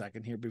for a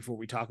second here before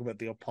we talk about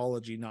the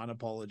apology,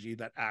 non-apology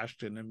that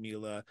Ashton and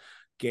Mila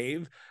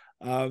gave.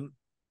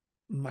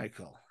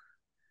 Michael,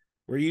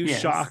 were you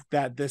shocked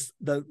that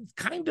the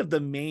kind of the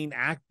main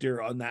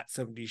actor on That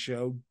 70s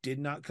Show did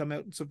not come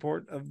out in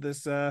support of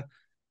this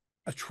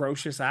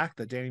atrocious act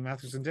that Danny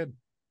Matheson did?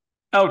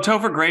 Oh,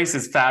 Topher Grace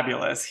is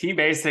fabulous. He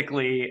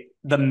basically,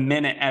 the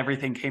minute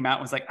everything came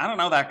out, was like, I don't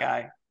know that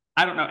guy.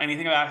 I don't know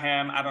anything about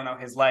him. I don't know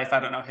his life. I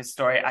don't know his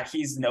story.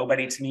 He's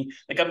nobody to me.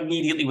 Like,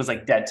 immediately was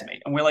like dead to me.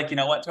 And we're like, you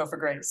know what, Topher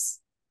Grace?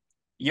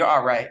 You're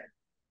all right.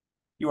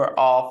 You are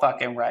all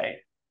fucking right.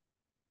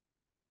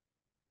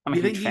 I'm a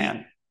huge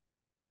fan.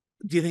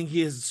 Do you think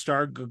his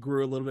star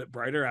grew a little bit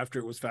brighter after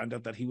it was found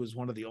out that he was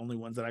one of the only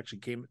ones that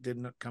actually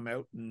didn't come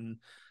out and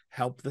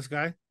help this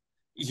guy?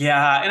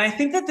 Yeah, and I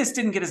think that this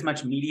didn't get as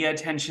much media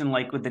attention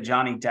like with the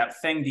Johnny Depp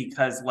thing,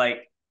 because like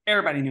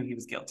everybody knew he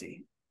was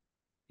guilty.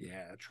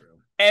 Yeah, true.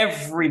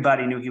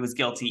 Everybody knew he was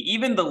guilty.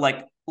 Even the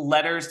like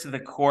letters to the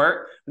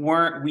court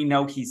weren't, we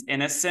know he's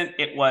innocent.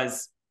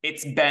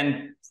 It's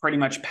been pretty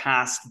much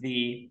past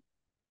the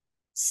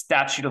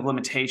statute of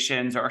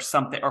limitations or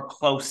something, or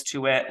close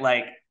to it.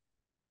 Like,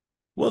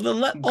 well, all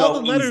the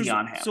go easy letters.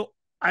 on him. So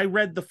I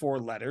read the 4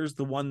 letters,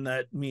 the one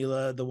that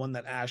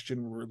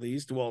Ashton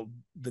released, well,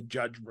 the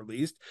judge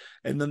released,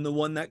 and then the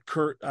one that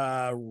Kurt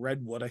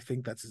Redwood, I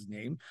think that's his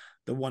name,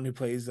 the one who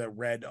plays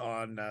Red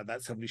on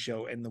That 70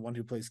 Show, and the one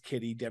who plays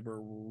Kitty,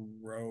 Deborah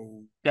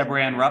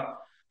Ann Rupp.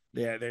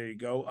 Yeah, there you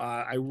go.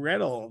 I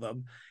read all of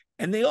them,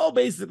 and they all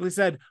basically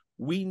said,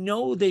 we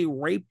know he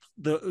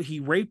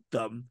raped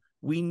them.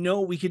 We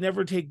know we can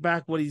never take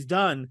back what he's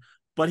done,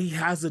 but he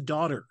has a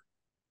daughter.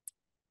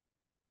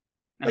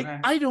 Like,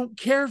 I don't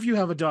care if you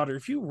have a daughter.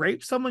 If you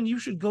rape someone, you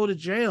should go to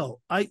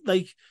jail. I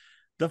like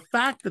the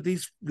fact that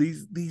these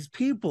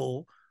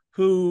people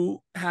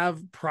who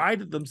have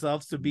prided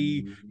themselves to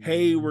be,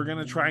 hey, we're going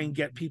to try and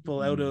get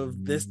people out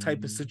of this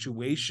type of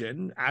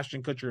situation.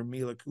 Ashton Kutcher and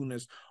Mila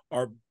Kunis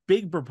are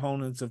big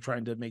proponents of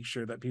trying to make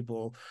sure that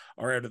people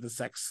are out of the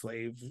sex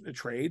slave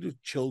trade,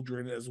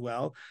 children as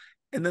well.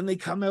 And then they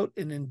come out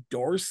and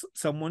endorse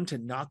someone to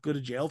not go to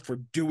jail for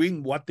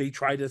doing what they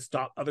try to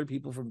stop other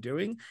people from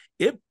doing.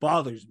 It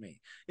bothers me.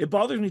 It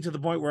bothers me to the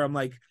point where I'm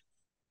like,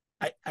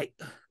 I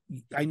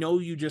know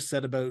you just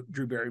said about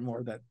Drew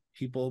Barrymore that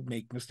people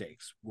make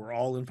mistakes. We're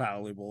all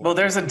infallible. Well,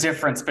 there's a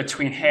difference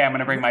between, hey, I'm going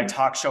to bring my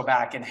talk show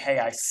back, and hey,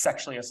 I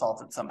sexually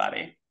assaulted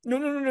somebody.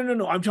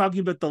 No. I'm talking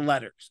about the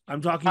letters.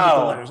 I'm not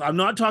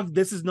talking.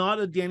 This is not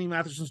a Danny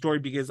Matheson story,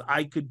 because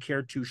I could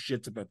care 2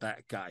 shits about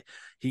that guy.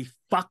 He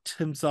fucked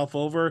himself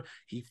over.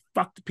 He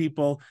fucked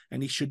people,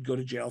 and he should go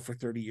to jail for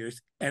 30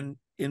 years. And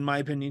in my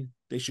opinion,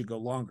 they should go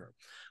longer.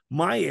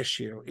 My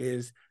issue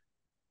is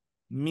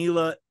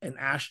Mila and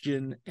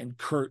Ashton and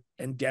Kurt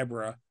and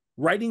Deborah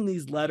writing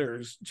these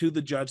letters to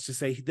the judge to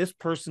say this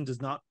person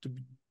does not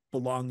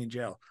belong in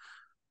jail.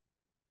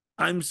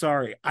 I'm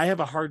sorry. I have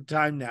a hard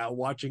time now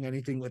watching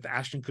anything with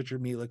Ashton Kutcher,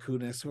 Mila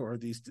Kunis, or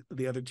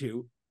the other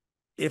 2,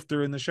 if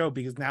they're in the show,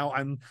 because now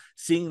I'm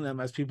seeing them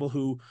as people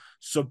who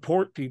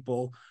support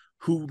people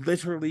who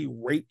literally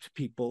raped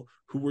people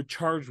who were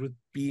charged with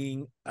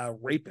being a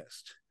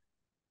rapist.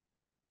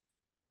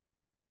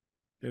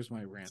 There's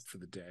my rant for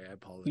the day. I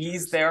apologize.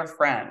 He's their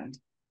friend.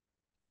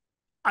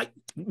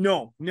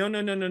 No. I'm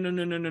not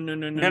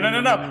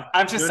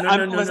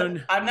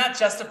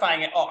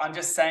justifying it. Oh, I'm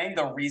just saying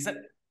the reason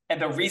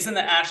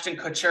that Ashton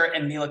Kutcher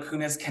and Mila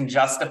Kunis can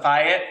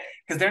justify it,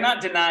 because they're not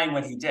denying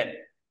what he did.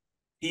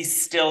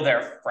 He's still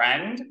their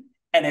friend,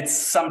 and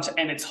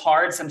it's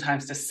hard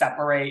sometimes to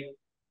separate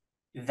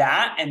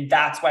that, and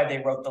that's why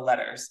they wrote the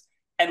letters.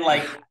 And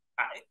like,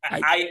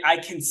 I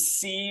can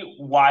see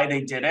why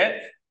they did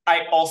it.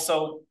 I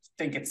also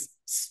think it's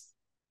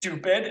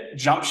stupid.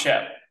 Jump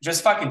ship.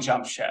 Just fucking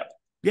jump ship.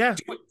 Yeah.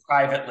 Do it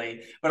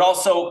privately. But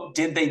also,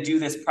 did they do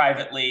this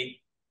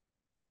privately?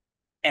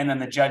 And then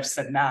the judge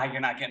said, nah, you're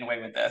not getting away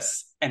with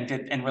this,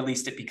 and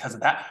released it because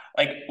of that.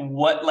 Like,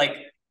 what, like,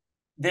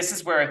 this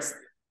is where it's,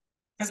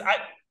 because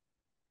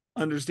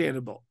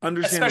understandable.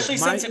 Especially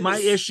since my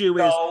issue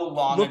is,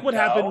 look what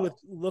happened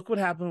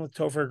with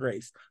Topher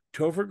Grace.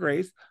 Topher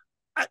Grace,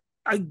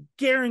 I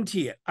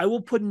guarantee it. I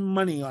will put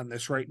money on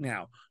this right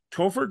now.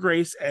 Topher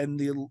Grace and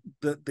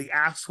the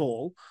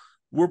asshole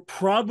were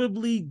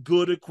probably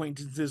good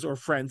acquaintances or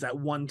friends at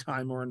one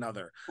time or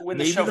another. When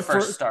the show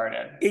first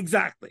started.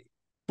 Exactly.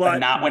 But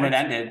not when it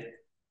ended.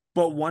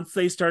 But once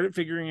Topher started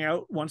figuring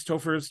out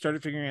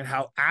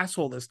how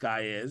asshole this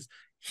guy is,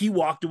 he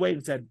walked away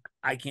and said,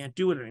 I can't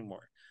do it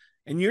anymore.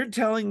 And you're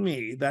telling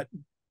me that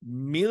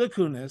Mila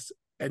Kunis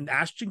and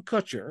Ashton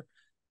Kutcher,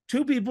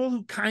 2 people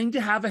who kind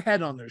of have a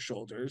head on their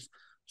shoulders,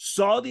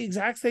 saw the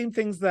exact same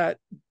things that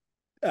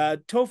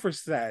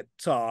Topher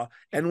saw,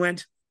 and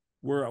went,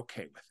 we're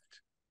okay with it.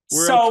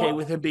 We're okay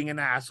with him being an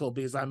asshole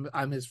because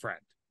I'm his friend.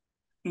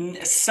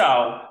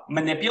 So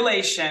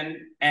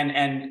manipulation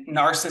and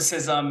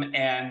narcissism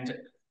and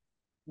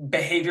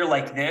behavior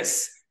like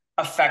this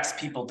affects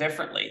people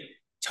differently.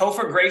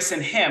 Topher Grace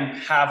and him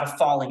have a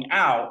falling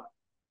out,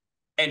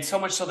 and so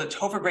much so that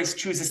Topher Grace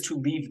chooses to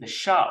leave the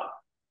show.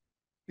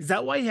 Is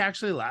that why he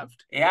actually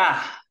left?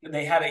 Yeah,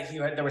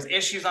 there was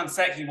issues on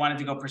set. He wanted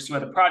to go pursue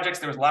other projects.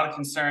 There was a lot of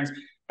concerns.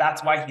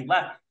 That's why he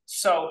left.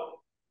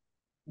 So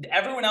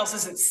everyone else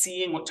isn't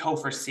seeing what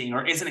Topher's seeing,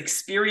 or isn't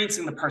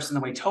experiencing the person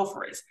the way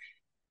Topher is.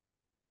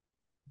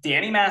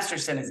 Danny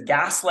Masterson is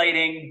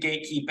gaslighting,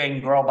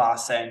 gatekeeping, girl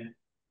bossing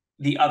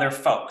the other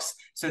folks.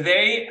 So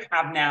they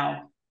have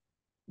now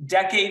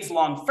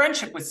decades-long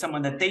friendship with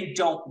someone that they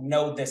don't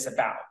know this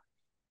about.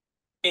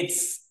 And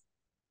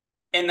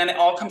then it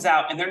all comes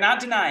out, and they're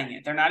not denying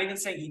it. They're not even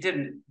saying he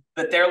didn't,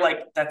 but they're like,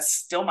 that's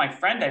still my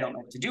friend. I don't know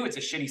what to do. It's a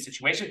shitty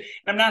situation. And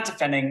I'm not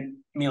defending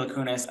Mila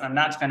Kunis, and I'm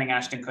not defending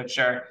Ashton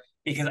Kutcher,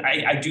 because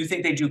I do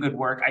think they do good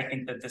work. I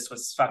think that this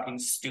was fucking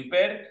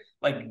stupid.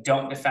 Like,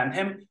 don't defend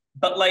him.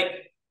 But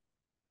like,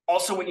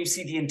 also when you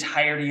see the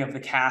entirety of the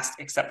cast,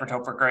 except for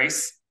Topher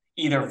Grace,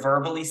 either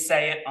verbally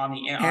say it on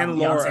the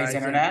Beyonce's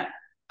internet.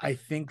 I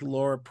think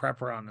Laura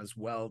Prepperon as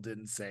well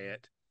didn't say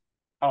it.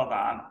 Hold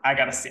on. I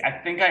gotta see. I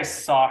think I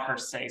saw her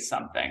say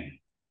something.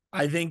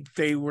 I think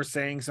they were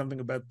saying something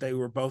about they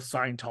were both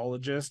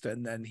Scientologists,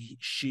 and then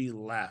she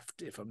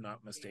left, if I'm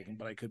not mistaken,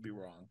 but I could be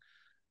wrong.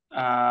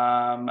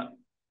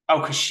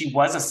 Oh, because she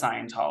was a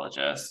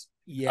Scientologist.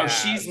 Oh,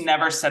 she's Yes.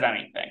 never said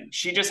anything.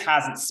 She just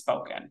hasn't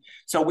spoken.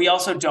 So we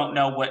also don't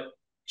know what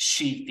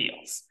she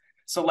feels.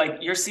 So like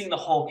you're seeing the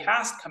whole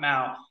cast come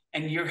out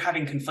and you're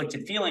having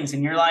conflicted feelings,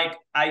 and you're like,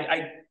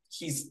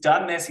 he's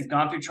done this, he's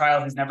gone through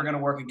trial, he's never going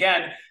to work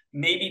again.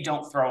 Maybe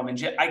don't throw him in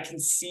jail. I can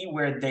see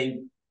where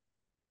they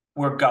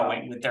were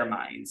going with their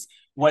minds.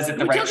 Was it Can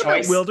the we right talk about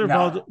choice? Wilder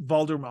No.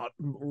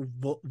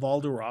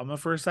 Valderrama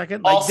for a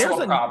second? Like, Also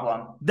a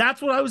problem.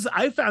 That's what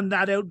I found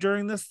that out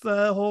during this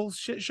whole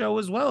shit show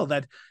as well.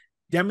 That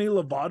Demi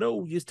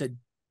Lovato used to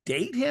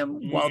date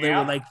him while they were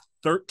Yep. like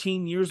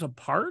 13 years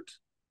apart.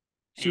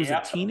 She was a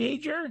Yep.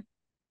 teenager.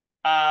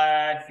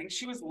 I think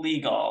she was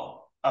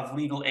of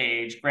legal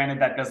age. Granted,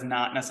 that does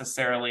not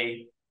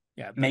necessarily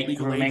make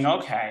grooming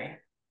okay.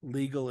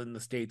 Legal in the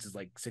States is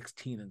like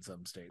 16 in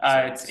some states. So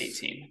it's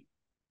 18.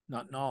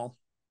 Not in all.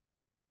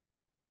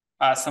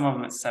 Some of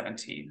them it's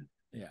 17.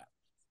 Yeah.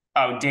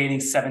 Oh, dating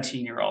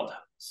 17-year-old.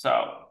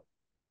 So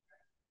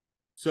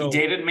he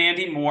dated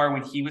Mandy Moore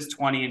when he was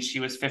 20 and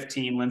she was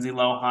 15. Lindsay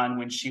Lohan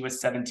when she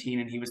was 17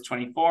 and he was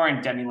 24.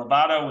 And Demi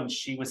Lovato when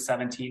she was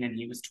 17 and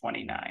he was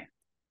 29.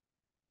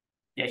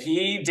 Yeah,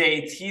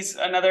 he's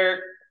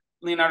another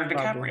Leonardo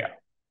DiCaprio.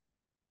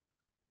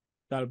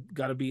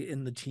 Got to be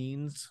in the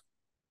teens.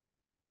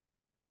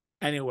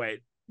 Anyway,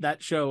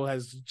 that show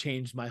has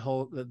changed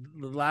the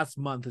last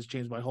month has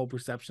changed my whole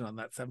perception on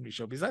that 70s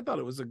show, because I thought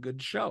it was a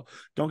good show.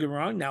 Don't get me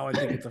wrong. Now I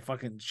think it's a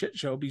fucking shit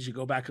show, because you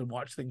go back and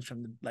watch things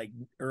from the like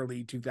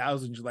early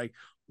 2000s. You're like,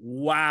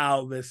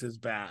 wow, this is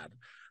bad.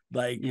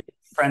 Like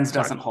Friends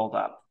doesn't hold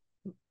up.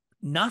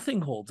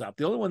 Nothing holds up.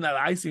 The only one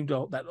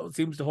that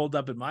seems to hold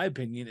up, in my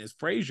opinion, is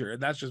Frasier.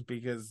 And that's just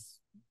because,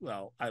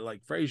 well, I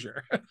like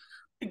Frasier.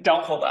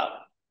 Don't hold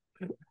up.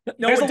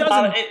 No, it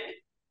doesn't.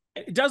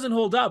 It doesn't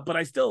hold up, but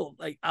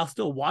I'll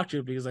still watch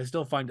it because I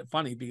still find it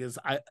funny, because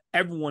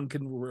everyone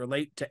can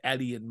relate to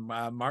Eddie and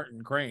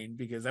Martin Crane,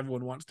 because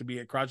everyone wants to be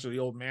a crotchety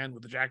old man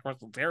with a Jack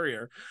Russell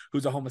Terrier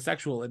who's a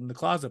homosexual in the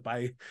closet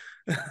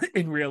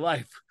in real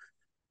life.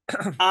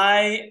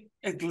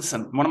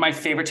 Listen, one of my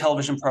favorite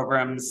television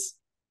programs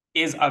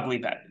is Ugly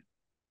Betty.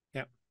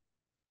 Yeah.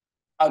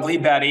 Ugly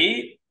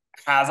Betty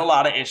has a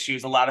lot of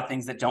issues, a lot of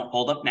things that don't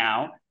hold up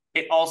now.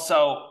 It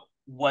also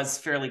was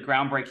fairly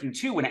groundbreaking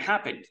too when it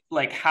happened.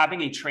 Like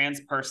having a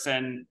trans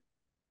person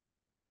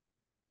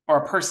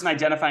or a person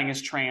identifying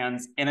as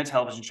trans in a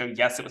television show.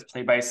 Yes, it was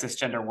played by a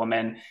cisgender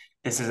woman.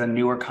 This is a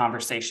newer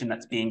conversation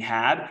that's being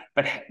had,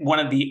 but one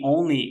of the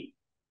only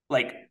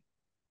like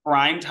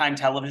primetime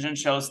television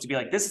shows to be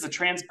like, this is a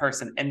trans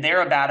person and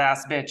they're a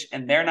badass bitch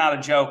and they're not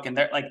a joke and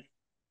they're like,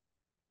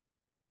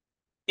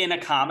 in a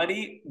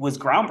comedy, was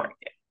groundbreaking.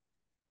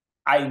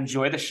 I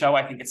enjoy the show.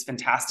 I think it's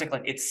fantastic.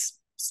 Like it's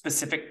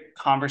specific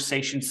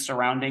conversations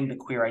surrounding the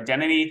queer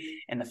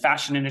identity in the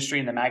fashion industry,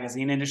 in the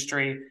magazine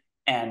industry,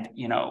 and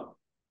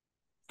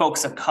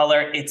folks of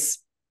color. It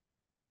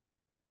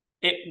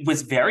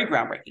was very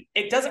groundbreaking.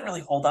 It doesn't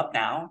really hold up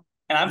now,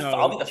 and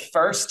I'll be the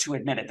first to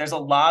admit it. There's a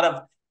lot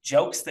of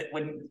jokes that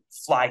wouldn't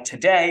fly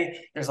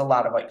today. There's a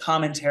lot of like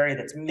commentary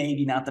that's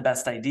maybe not the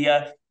best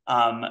idea,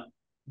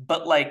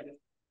 but like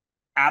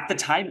at the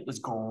time, it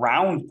was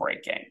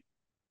groundbreaking.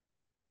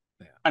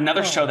 Yeah.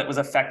 Another show that was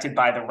affected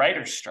by the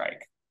writer's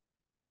strike.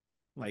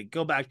 Like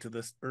go back to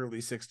this early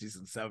 60s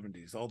and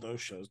 70s. All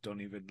those shows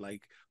don't even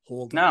like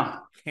hold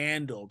a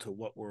candle to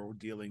what we're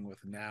dealing with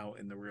now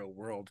in the real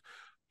world.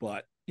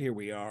 But here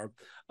we are.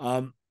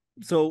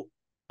 So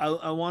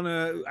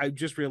I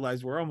just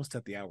realized we're almost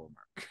at the hour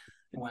mark.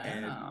 Wow.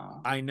 And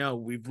I know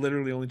we've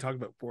literally only talked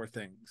about 4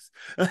 things.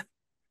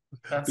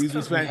 That's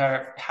because we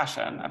have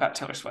passion about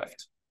Taylor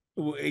Swift.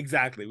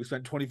 Exactly. We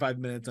spent 25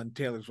 minutes on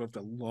Taylor Swift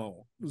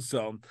alone.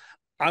 So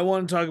I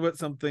want to talk about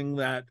something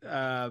that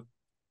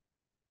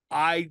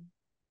I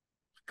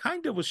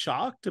kind of was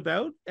shocked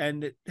about,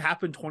 and it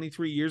happened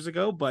 23 years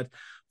ago, but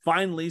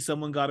finally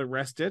someone got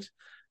arrested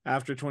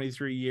after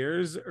 23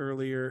 years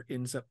earlier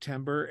in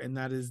September, and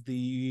that is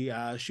the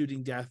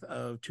shooting death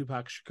of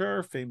Tupac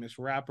Shakur, famous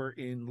rapper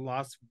in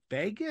Las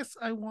Vegas.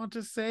 I want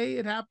to say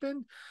it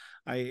happened.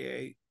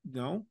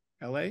 No,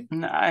 LA?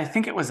 No, I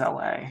think it was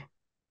LA.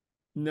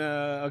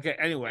 No, okay.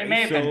 Anyway, it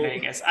may have been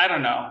Vegas. I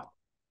don't know.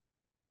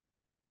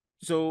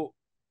 So,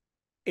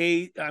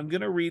 I'm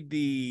gonna read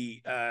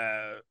the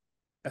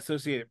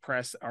Associated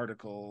Press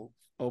article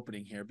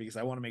opening here because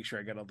I want to make sure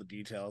I get all the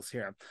details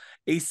here.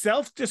 A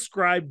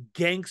self-described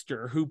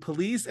gangster who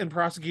police and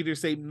prosecutors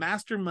say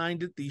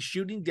masterminded the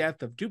shooting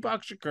death of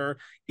Tupac Shakur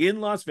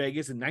in Las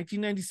Vegas in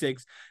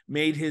 1996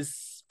 made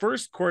his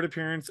first court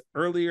appearance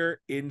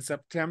earlier in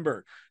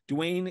September.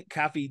 Dwayne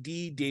Caffey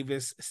D.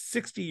 Davis,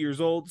 60 years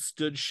old,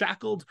 stood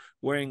shackled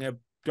wearing a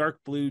dark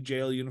blue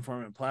jail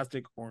uniform and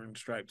plastic orange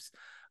stripes.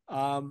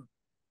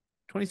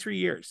 23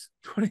 years.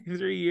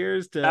 23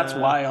 years to... That's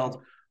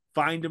wild.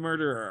 find a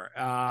murderer.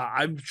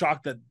 I'm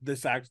shocked that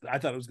this I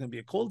thought it was going to be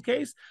a cold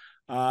case.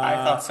 I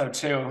Uh, thought so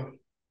too.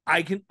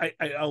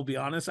 I'll be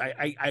honest.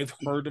 I've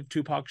heard of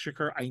Tupac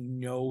Shakur. I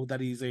know that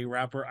he's a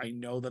rapper. I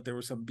know that there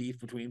was some beef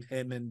between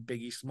him and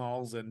Biggie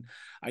Smalls, and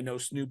I know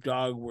Snoop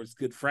Dogg was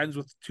good friends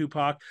with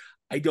Tupac.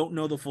 I don't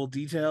know the full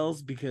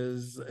details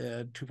because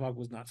Tupac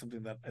was not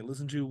something that I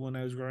listened to when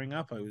I was growing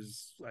up.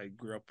 I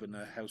grew up in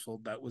a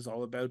household that was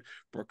all about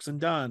Brooks and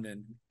Dunn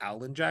and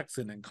Alan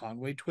Jackson and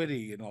Conway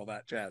Twitty and all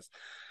that jazz.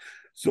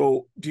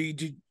 So,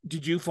 did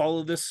you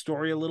follow this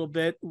story a little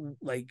bit,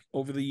 like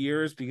over the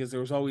years? Because there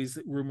was always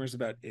rumors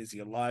about, is he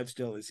alive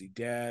still? Is he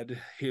dead?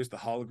 Here's the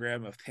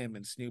hologram of him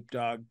and Snoop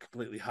Dogg,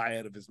 completely high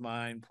out of his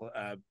mind,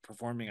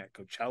 performing at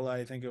Coachella,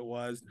 I think it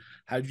was.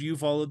 How did you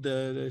follow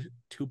the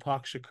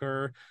Tupac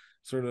Shakur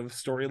sort of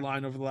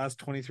storyline over the last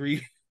 23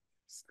 years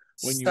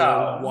when you were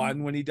So,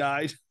 one when he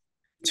died?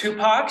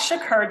 Tupac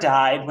Shakur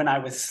died when I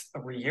was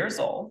 3 years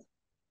old.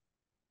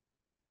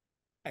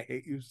 I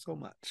hate you so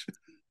much.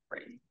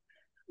 Right.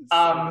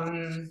 So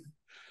much.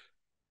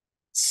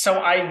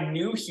 So I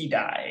knew he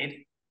died,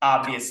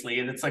 obviously,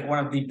 and it's like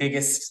one of the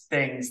biggest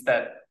things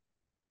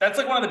that's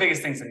like one of the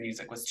biggest things in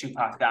music was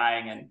Tupac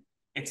dying, and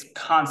it's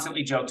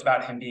constantly joked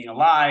about him being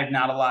alive,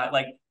 not alive.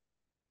 Like,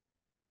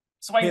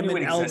 so I Him knew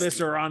and it Elvis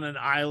existed. are on an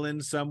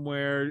island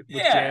somewhere with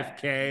Yeah,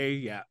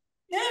 JFK. Yeah.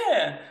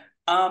 yeah.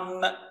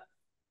 Um,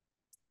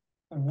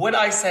 would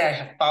I say I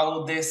have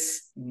followed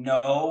this?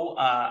 No,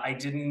 I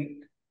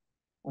didn't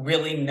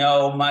really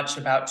know much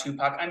about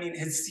Tupac. I mean,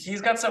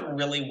 he's got some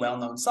really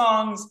well-known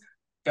songs.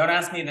 Don't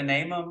ask me to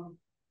name them.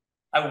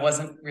 I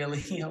wasn't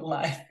really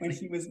alive when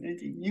he was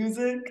making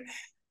music.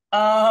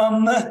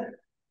 Um,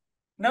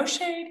 no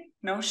shade,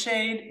 no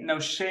shade, no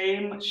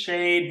shame,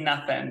 shade,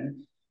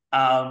 nothing.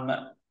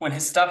 When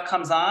his stuff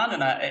comes on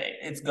and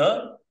it's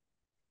good,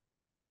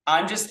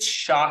 I'm just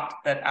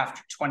shocked that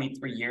after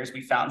 23 years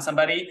we found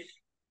somebody.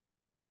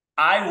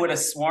 I would have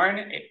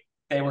sworn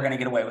they were going to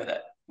get away with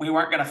it. We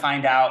weren't going to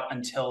find out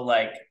until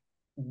like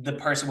the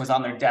person was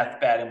on their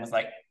deathbed and was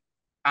like,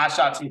 I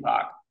shot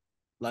Tupac.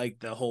 Like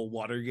the whole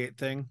Watergate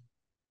thing.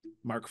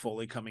 Mark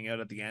Foley coming out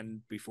at the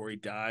end before he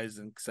dies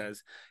and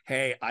says,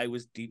 "Hey, I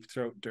was deep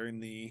throat during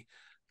the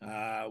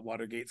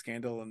Watergate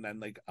scandal," and then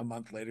like a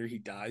month later he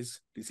dies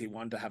because he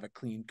wanted to have a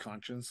clean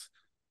conscience.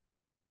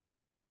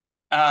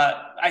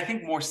 I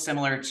think more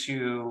similar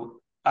to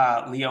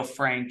Leo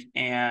Frank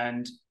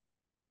and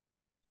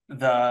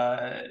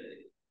the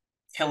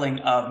killing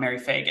of Mary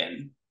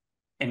Fagan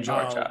in Oh,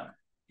 Georgia.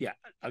 yeah.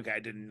 Okay, I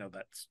didn't know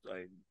that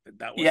wasn't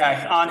the Yeah,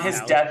 first on his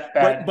analogy,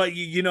 but deathbed.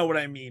 you know what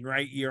I mean,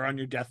 right? You're on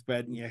your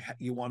deathbed and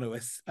you want to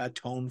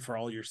atone for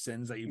all your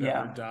sins that you've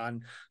ever Yeah,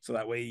 done, so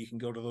that way you can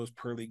go to those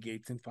pearly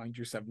gates and find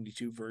your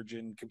 72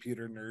 virgin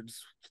computer nerds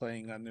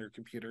playing on their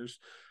computers.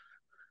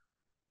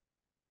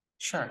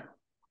 sure.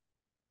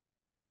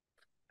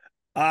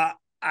 Uh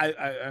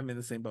I'm in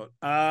the same boat.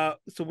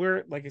 So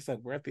we're like I said,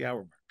 we're at the hour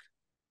mark.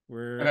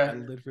 We're a Okay.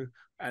 little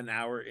an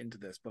hour into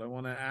this, but I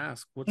want to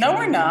ask, what's No, on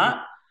we're the agenda?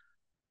 not.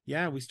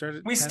 Yeah, we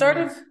started We 10 started,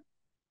 minutes.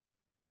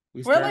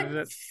 We we're like started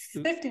at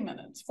 50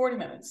 minutes, 40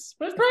 minutes.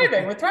 We're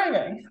thriving. We're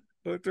thriving.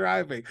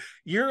 thriving.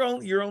 You're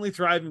only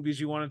thriving because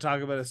you want to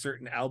talk about a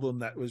certain album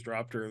that was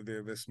dropped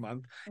earlier this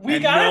month. We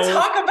And got to no,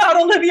 talk about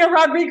Olivia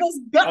Rodrigo's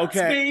guts,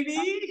 okay,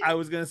 baby. I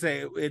was gonna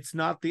say it's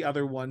not the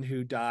other one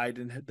who died,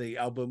 and the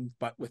album,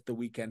 but with the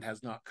weekend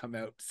has not come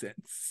out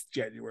since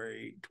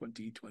January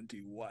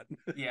 2021.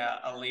 Yeah,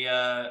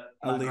 Aaliyah,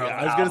 My Aaliyah. Girl's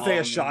I was gonna say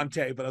album.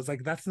 Ashante, but I was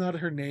like, that's not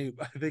her name.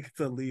 I think it's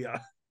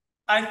Aaliyah.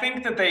 I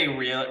think that they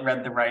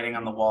read the writing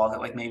on the wall that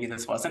like maybe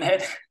this wasn't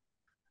it.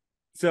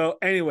 So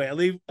anyway,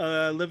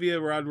 Olivia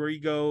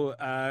Rodriguez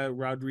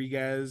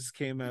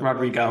came out with a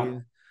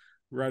Rodrigo.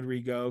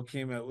 Rodrigo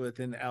came out with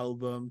an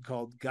album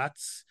called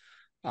Guts.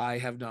 I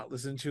have not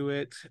listened to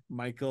it. Pretty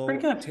Michael,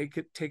 good. take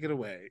it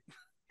away.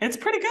 It's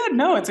pretty good.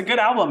 No, it's a good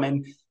album.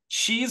 And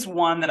she's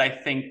one that I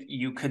think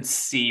you could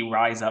see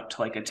rise up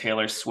to like a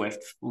Taylor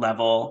Swift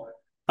level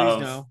Please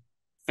of no.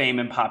 fame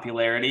and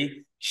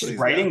popularity. Please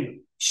no.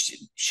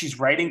 She's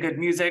writing good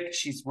music.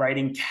 She's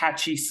writing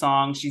catchy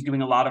songs. She's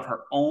doing a lot of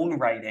her own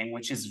writing,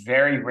 which is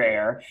very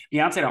rare.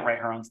 Beyonce don't write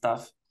her own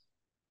stuff.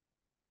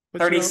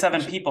 But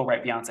 37 people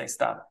write Beyonce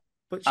stuff.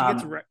 she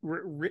gets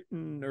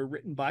written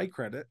by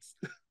credits.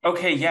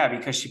 Okay, yeah,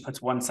 because she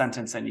puts one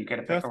sentence in, you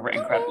get Just, a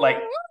written credit. Like,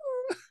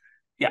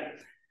 yeah.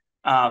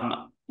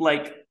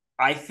 Like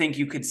I think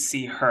you could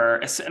see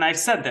her, and I've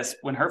said this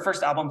when her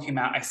first album came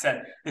out. I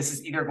said this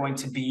is either going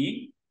to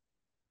be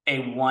a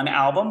one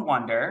album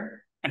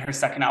wonder, and her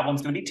second album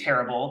is going to be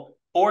terrible,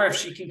 or if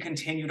she can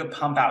continue to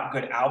pump out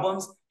good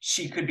albums,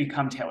 she could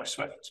become Taylor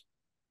Swift.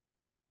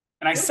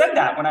 And I said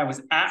that when I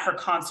was at her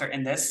concert,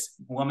 and this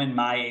woman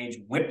my age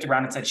whipped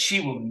around and said she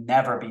will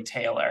never be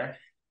Taylor.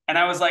 And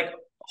I was like,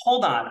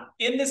 hold on.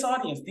 In this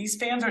audience, these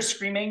fans are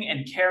screaming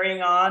and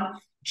carrying on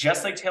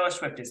just like Taylor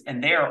Swift is.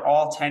 And they are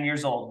all 10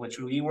 years old, which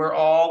we were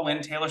all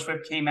when Taylor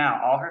Swift came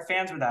out. All her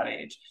fans were that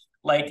age.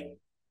 Like,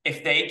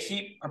 if they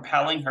keep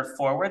propelling her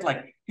forward,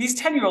 like these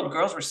 10-year-old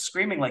girls were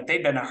screaming like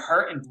they'd been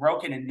hurt and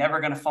broken and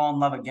never going to fall in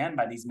love again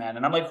by these men.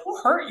 And I'm like,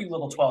 who hurt you,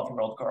 little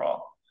 12-year-old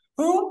girl?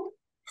 Who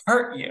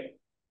hurt you?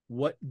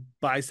 What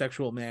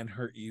bisexual man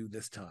hurt you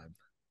this time?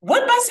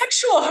 What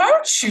bisexual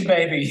hurt you,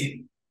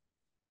 baby?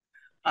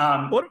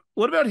 What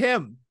about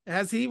him?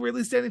 Has he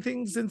released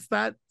anything since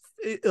that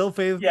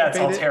ill-fated? Yeah, it's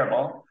all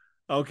terrible.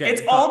 Okay.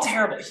 It's all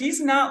terrible.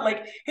 He's not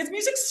like, his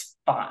music's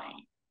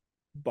fine.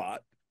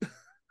 But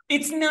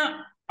it's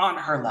not on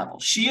her level.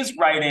 She is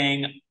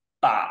writing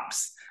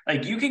bops.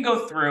 Like, you can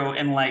go through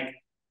and like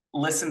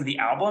listen to the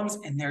albums,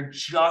 and they're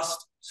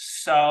just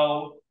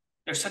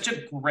they're such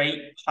a great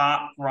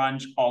pop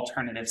grunge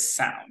alternative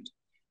sound.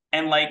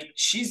 And like,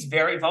 she's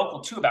very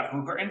vocal too about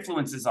who her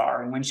influences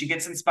are and when she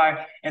gets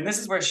inspired. And this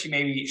is where she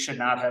maybe should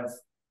not have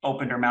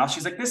opened her mouth.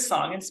 She's like, this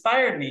song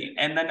inspired me,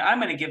 and then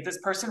I'm going to give this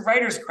person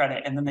writer's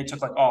credit. And then they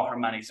took like all her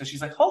money. So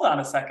she's like, hold on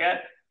a second.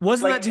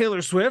 Wasn't like, that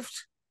Taylor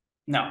Swift?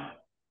 No.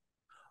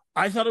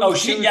 I thought it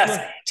was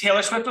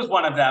Taylor Swift was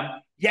one of them.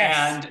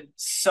 Yes. And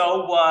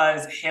so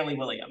was Hayley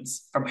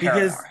Williams from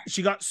Paramore. Because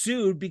she got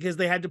sued because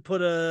they had to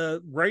put a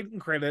writing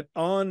credit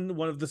on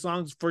one of the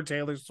songs for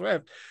Taylor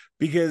Swift,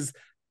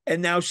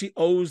 and now she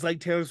owes like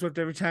Taylor Swift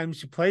every time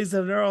she plays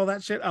it or all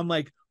that shit. I'm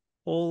like,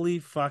 holy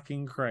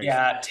fucking Christ.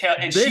 Yeah.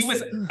 She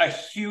was a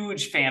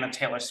huge fan of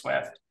Taylor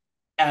Swift,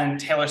 and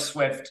Taylor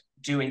Swift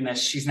doing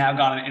this, she's now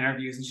gone in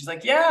interviews and she's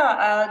like,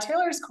 yeah,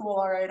 Taylor's cool,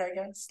 all right, I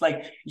guess.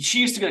 Like, she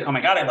used to be like, oh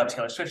my God, I love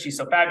Taylor Swift, she's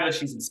so fabulous,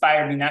 she's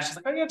inspired me. Now she's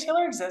like, oh yeah,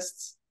 Taylor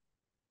exists.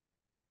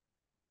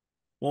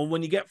 Well,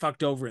 when you get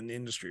fucked over in the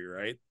industry,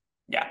 right?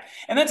 Yeah.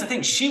 And that's the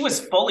thing, she was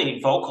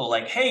fully vocal,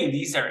 like, hey,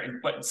 these are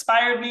what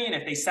inspired me, and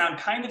if they sound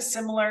kind of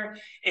similar,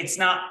 it's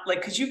not like,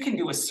 because you can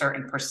do a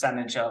certain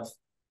percentage of,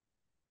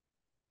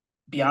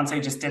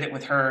 Beyonce just did it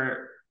with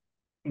her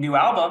new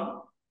album.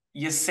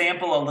 You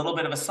sample a little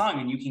bit of a song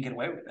and you can get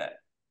away with it.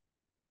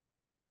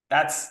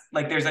 That's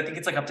like, I think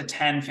it's like up to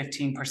 10,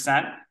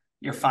 15%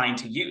 you're fine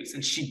to use.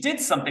 And she did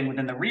something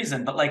within the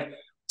reason, but like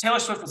Taylor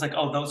Swift was like,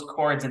 oh, those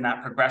chords in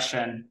that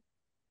progression,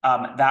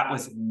 that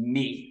was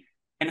me.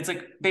 And it's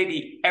like,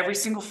 baby, every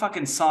single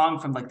fucking song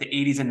from like the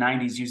 80s and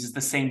 90s uses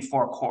the same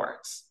 4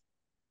 chords.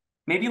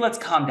 Maybe let's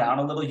calm down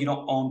a little. You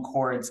don't own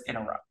chords in a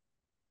row.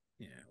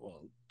 Yeah,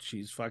 well,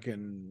 she's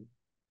fucking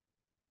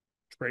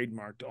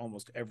trademarked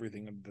almost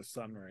everything under the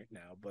sun right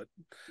now. But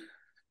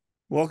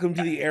welcome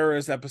to the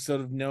Eras episode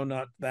of No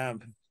Not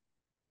Them.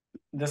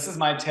 This is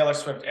my Taylor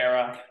Swift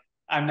era.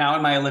 I'm now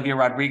in my Olivia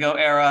Rodrigo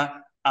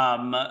era.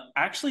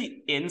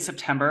 Actually, in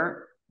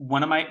September,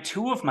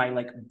 two of my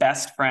like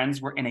best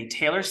friends were in a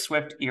Taylor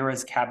Swift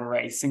Eras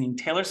cabaret singing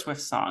Taylor Swift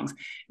songs.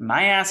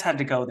 My ass had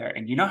to go there,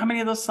 and you know how many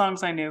of those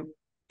songs I knew?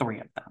 3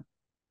 of them.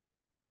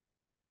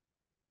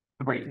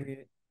 3.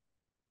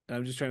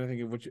 I'm just trying to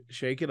think of which.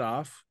 Shake It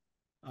Off.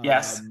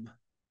 Yes.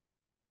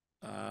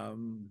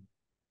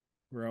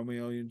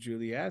 Romeo and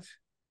Juliet.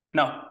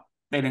 No,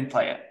 they didn't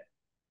play it.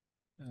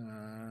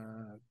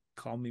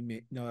 Call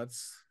Me. No,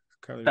 that's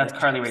Carly. That's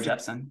Carly Rae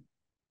Jepsen.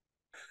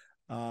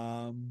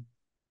 I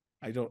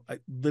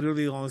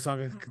literally the only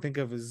song I can think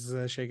of is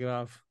Shake It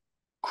Off.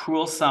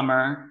 Cruel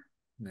Summer.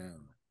 No.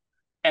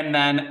 And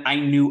then I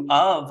knew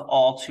of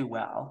All Too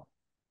Well.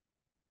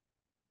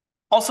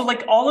 Also,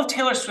 like, all of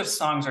Taylor Swift's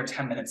songs are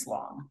 10 minutes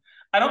long.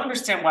 I don't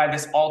understand why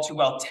this All Too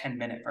Well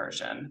 10-minute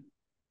version.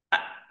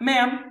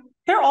 Ma'am,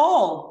 they're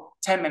all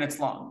 10 minutes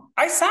long.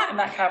 I sat in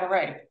that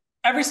cabaret.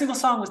 Every single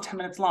song was 10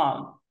 minutes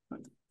long.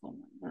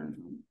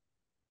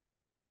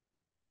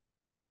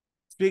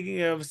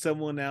 Speaking of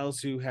someone else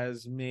who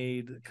has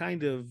made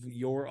kind of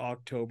your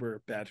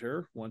October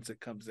better once it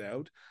comes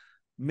out,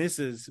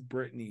 Mrs.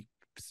 Britney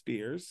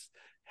Spears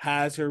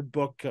has her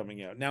book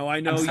coming out. Now, I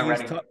know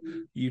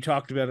you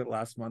talked about it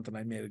last month, and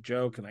I made a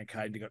joke, and I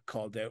kind of got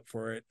called out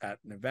for it at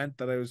an event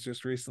that I was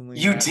just recently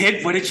You at.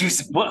 did? What did you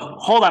say?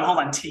 Hold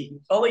on. T.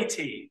 Only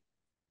T.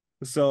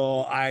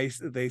 So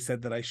they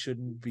said that I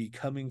shouldn't be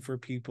coming for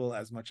people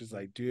as much as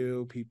I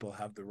do. People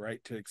have the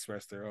right to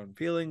express their own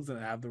feelings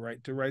and have the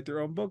right to write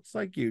their own books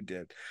like you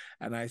did.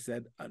 And I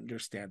said,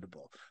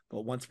 understandable.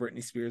 But once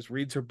Britney Spears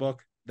reads her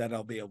book, then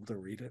I'll be able to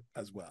read it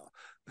as well.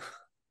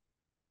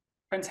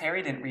 Prince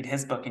Harry didn't read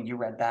his book and you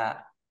read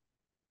that.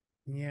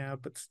 Yeah,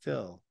 but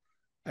still,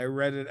 I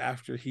read it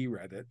after he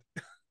read it.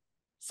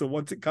 So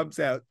once it comes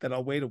out, then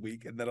I'll wait a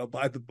week and then I'll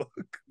buy the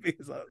book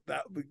because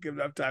that will give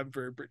enough time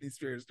for Britney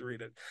Spears to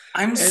read it.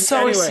 I'm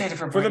so excited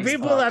for the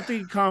people book. at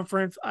the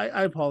conference.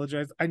 I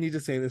apologize. I need to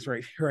say this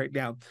right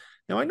now.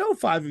 Now, I know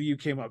 5 of you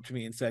came up to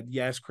me and said,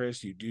 yes,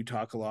 Chris, you do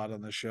talk a lot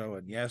on the show.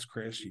 And yes,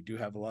 Chris, you do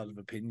have a lot of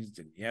opinions.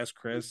 And yes,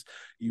 Chris,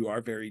 you are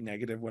very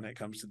negative when it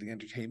comes to the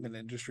entertainment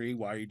industry.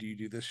 Why do you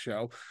do this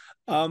show?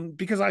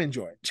 Because I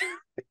enjoy it.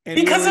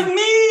 Because of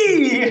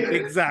me!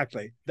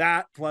 Exactly.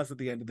 That plus at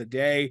the end of the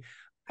day,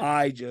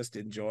 I just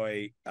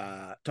enjoy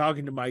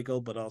talking to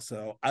Michael, but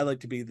also I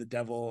like to be the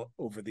devil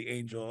over the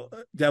angel,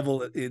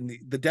 devil and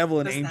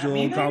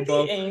angel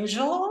combo. The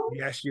angel?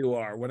 Yes, you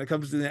are. When it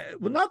comes to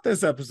that, well, not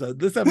this episode.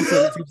 This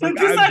episode, it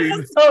seems like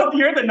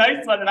you're the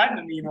nice one and I'm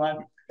the mean one.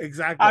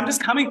 Exactly. I'm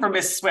just coming for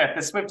Miss Swift.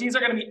 The Swifties are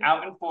going to be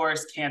out in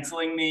force,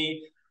 canceling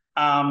me.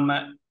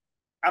 I'm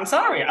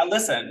sorry.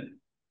 Listen,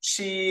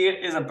 she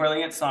is a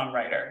brilliant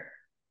songwriter.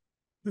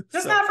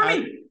 Just So not for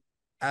me.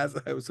 as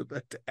I was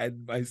about to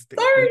end my Sorry.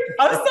 statement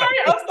I'm before sorry.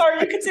 I'm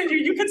sorry. You continue.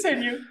 You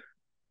continue.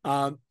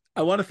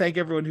 I want to thank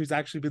everyone who's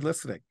actually been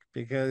listening,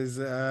 because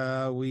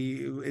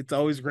it's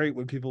always great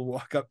when people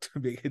walk up to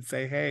me and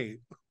say, hey,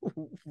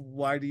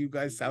 why do you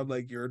guys sound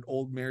like you're an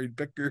old married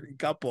bickering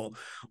couple?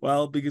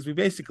 Well, because we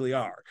basically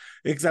are,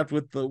 except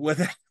with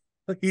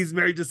he's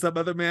married to some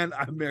other man,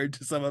 I'm married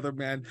to some other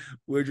man.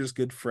 We're just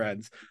good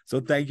friends. So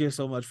thank you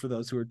so much for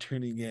those who are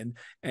tuning in.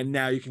 And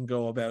now you can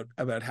go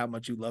about how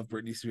much you love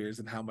Britney Spears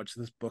and how much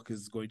this book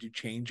is going to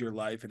change your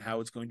life and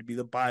how it's going to be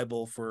the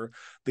Bible for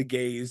the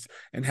gays,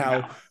 and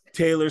how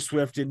Taylor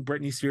Swift and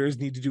Britney Spears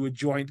need to do a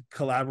joint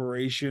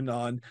collaboration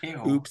on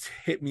Oops,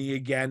 Hit Me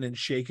Again and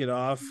Shake It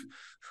Off.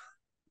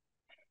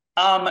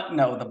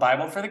 No, the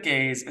Bible for the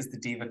gays is the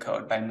Diva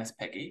Code by Miss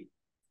Piggy,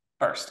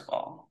 first of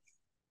all.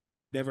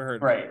 Never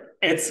heard of it.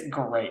 It's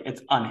great.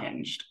 It's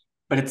unhinged,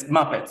 but it's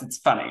Muppets. It's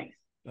funny.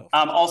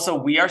 Also,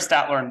 we are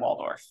Statler and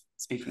Waldorf,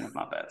 speaking of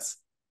Muppets.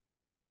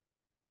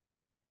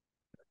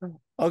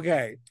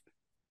 Okay.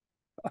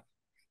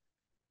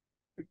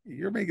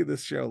 You're making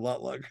this show a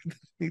lot longer than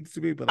it needs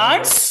to be, but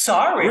I'm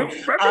sorry.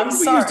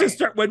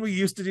 When we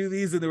used to do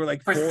these and they were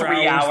like for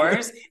 3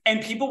 hours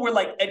and people were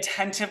like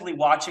attentively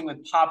watching with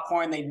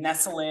popcorn. They'd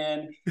nestle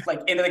in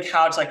like into the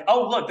couch, like,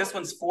 oh, look, this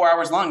one's 4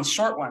 hours long,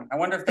 short one. I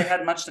wonder if they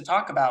had much to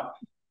talk about.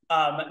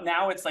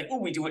 Now it's like, oh,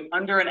 we do it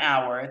under an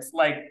hour. It's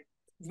like,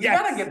 we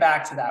gotta get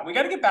back to that. We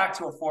gotta get back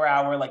to a 4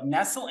 hour, like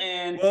nestle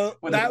in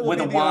with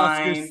a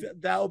wine.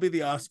 That will be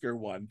the Oscar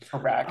one.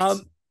 Correct.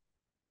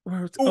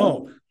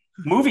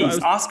 Movies,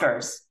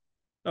 Oscars.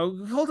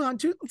 Oh, hold on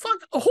to.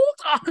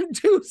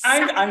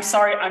 I'm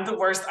sorry. I'm the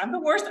worst. I'm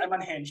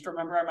unhinged.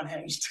 Remember, I'm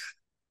unhinged.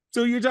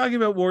 So you're talking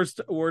about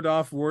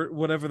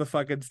whatever the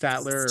fucking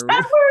Statler.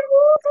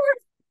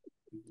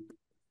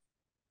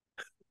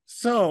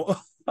 So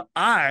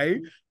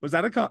I was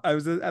at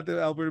the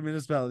Alberta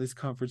Municipalities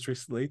Conference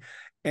recently,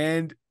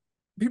 and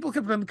people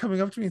kept on coming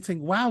up to me and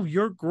saying, "Wow,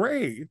 you're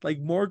gray, like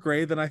more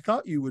gray than I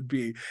thought you would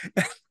be."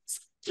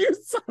 You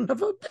son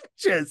of a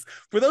bitches.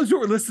 For those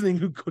who are listening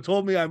who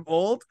told me I'm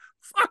old,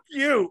 fuck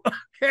you.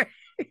 Okay.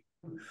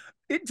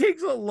 It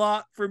takes a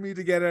lot for me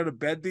to get out of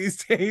bed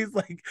these days.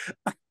 Like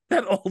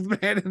that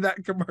old man in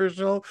that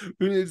commercial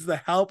who needs the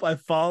help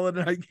I've fallen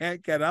and I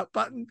can't get up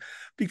button,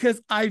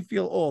 because I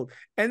feel old.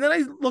 And then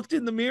I looked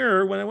in the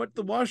mirror when I went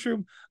to the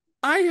washroom.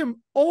 I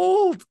am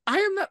old. I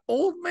am that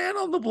old man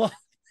on the block.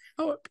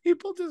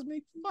 People just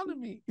make fun of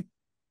me.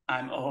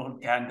 I'm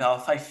old,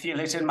 Gandalf. I feel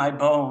it in my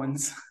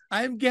bones.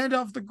 I'm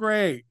Gandalf the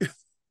Grey,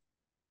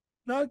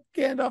 not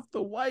Gandalf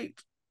the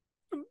White.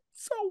 I'm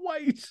so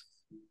white.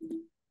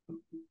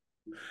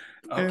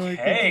 Okay,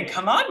 anyway,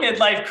 come on,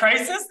 midlife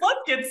crisis. Let's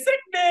get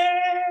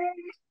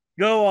sickening.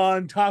 Go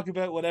on, talk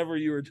about whatever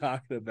you were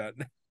talking about.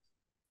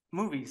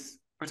 Movies.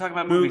 We're talking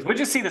about movies. What'd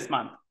you see this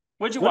month?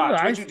 What'd you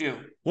watch? What'd you do?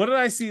 What did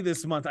I see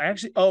this month?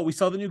 We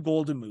saw the new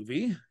Golden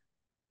movie.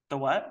 The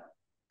what?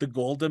 The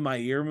Golden My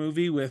Ear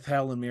movie with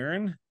Helen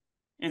Mirren.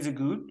 Is it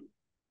good?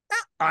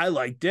 I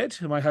liked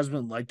it. My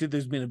husband liked it.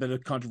 There's been a bit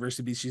of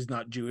controversy because she's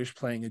not Jewish,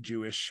 playing a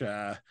Jewish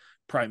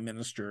prime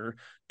minister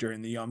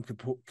during the Yom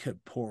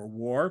Kippur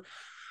War.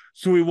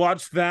 So we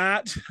watched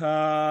that.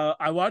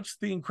 I watched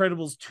The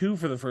Incredibles 2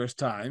 for the first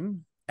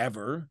time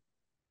ever,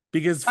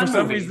 because for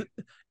some reason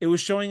it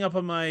was showing up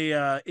on my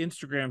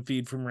Instagram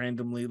feed from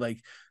randomly, like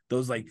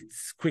those like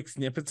quick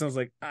snippets. I was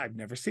like, I've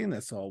never seen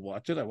this, so I'll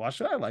watch it. I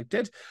watched it. I liked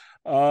it.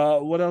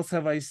 What else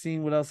have I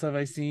seen? We watched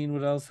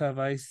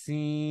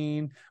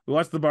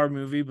the Barb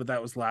movie, but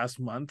that was last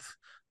month.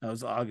 That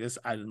was August.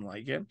 I didn't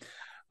like it.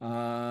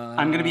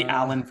 I'm gonna be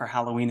Alan for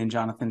Halloween and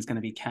Jonathan's gonna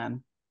be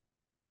Ken.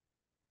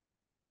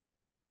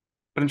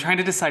 But I'm trying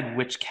to decide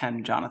which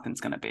Ken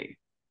Jonathan's gonna be.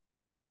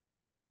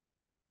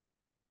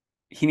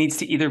 He needs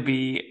to either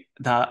be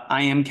the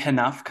I am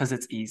Kenuff because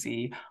it's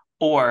easy,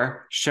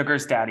 or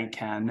Sugar's Daddy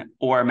Ken,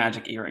 or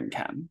Magic Earring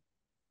Ken.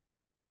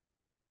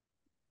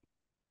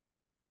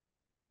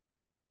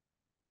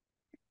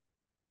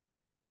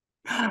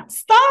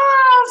 Stop.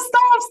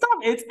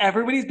 It's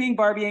everybody's being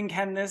Barbie and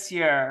Ken this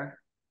year.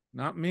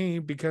 Not me,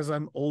 because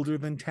I'm older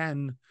than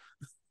 10.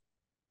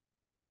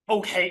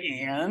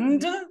 Okay,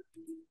 and?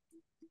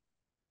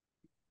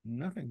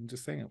 Nothing,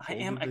 just saying. I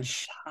am a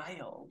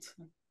child.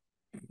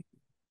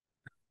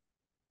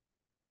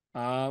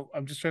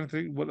 I'm just trying to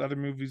think what other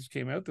movies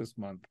came out this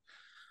month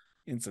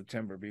in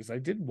September, because I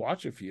did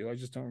watch a few. I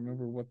just don't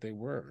remember what they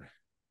were.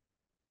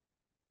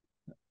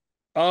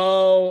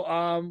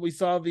 We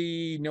saw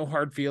the No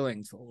Hard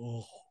Feelings.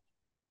 Oh.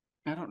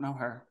 I don't know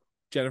her.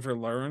 Jennifer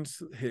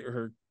Lawrence.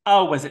 Her.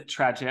 Oh, was it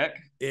tragic?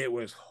 It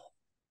was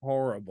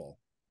horrible.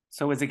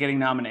 So is it getting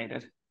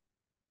nominated?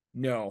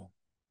 No.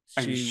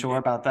 Are you sure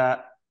about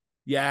that?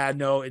 Yeah,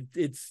 no.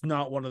 It's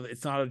not one of the.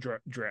 It's not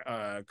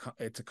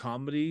it's a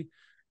comedy,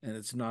 and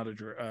it's not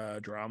a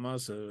drama.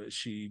 So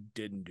she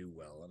didn't do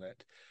well in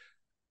it.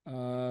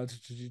 I'm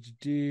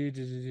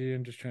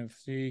just trying to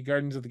see.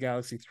 Guardians of the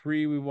Galaxy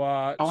 3 we Oh,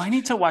 I watched.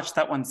 need to watch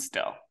that one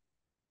still.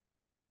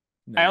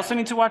 No, I you also don't.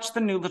 need to watch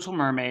The New Little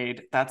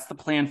Mermaid. That's the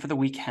plan for the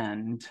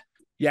weekend.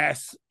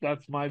 Yes,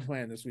 that's my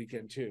plan this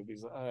weekend too,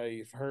 because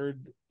I've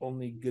heard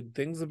only good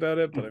things about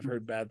it, but I've Mhm.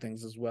 heard bad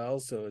things as well.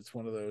 So it's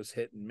one of those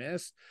hit and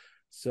miss.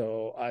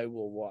 So I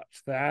will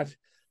watch that.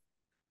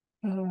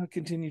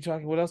 Continue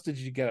talking. What else did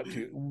you get up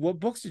to? What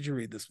books did you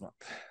read this month?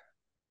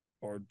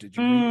 Or did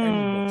you read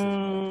any books this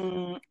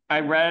month? I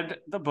read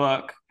the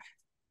book.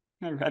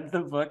 I read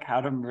the book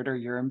How to Murder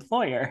Your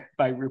Employer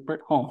by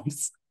Rupert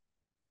Holmes.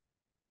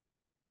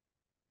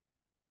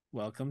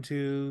 Welcome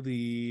to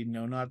the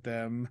No Not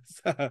Them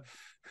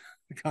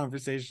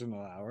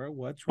conversational hour.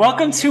 What's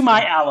Welcome wrong? to What's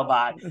my wrong?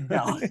 alibi.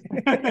 No.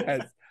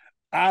 Yes,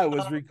 I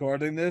was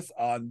recording this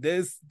on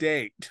this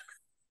date.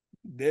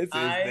 This is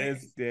I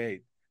this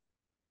date.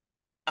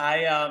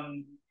 I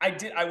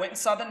went and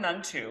saw The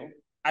Nun too.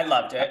 I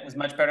loved Uh, it. It was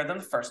much better than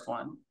the first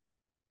one.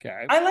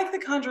 Okay. I like the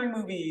Conjuring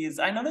movies.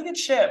 I know they get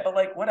shit, but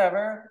like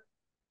whatever.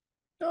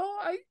 No,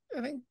 I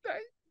think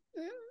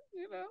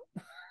you know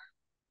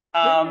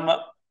they're Um, good.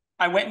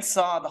 I went and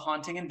saw The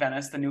Haunting in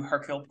Venice, the new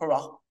Hercule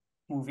Poirot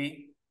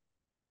movie.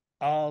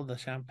 All the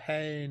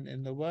champagne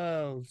in the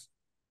world.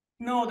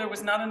 No, there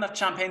was not enough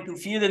champagne to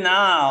feel it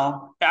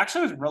now. It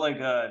actually was really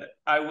good.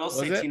 I will Was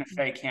say it? Tina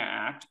Fey can't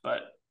act,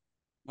 but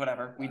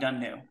whatever. We done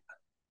knew.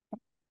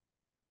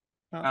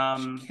 Well,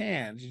 she Um,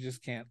 can. She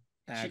just can't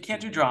she act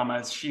can't do anymore.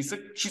 dramas. She's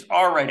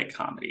all right at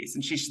comedies,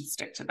 and she should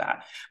stick to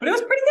that. But it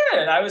was pretty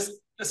good. I was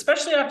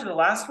especially after the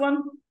last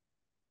one.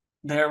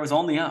 There was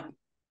only up.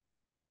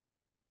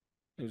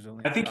 It was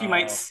only I think you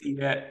might see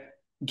it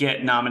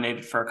get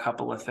nominated for a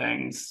couple of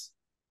things.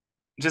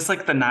 Just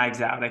like the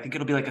Knives Out. I think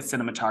it'll be like a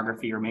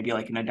cinematography or maybe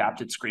like an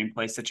adapted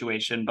screenplay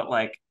situation. But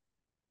like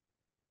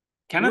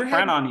we're Kenneth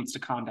heading. Branagh needs to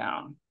calm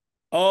down.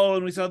 Oh,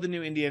 and we saw the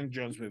new Indiana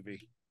Jones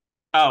movie.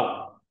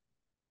 Oh,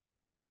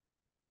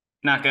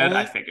 not good. I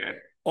Only figured.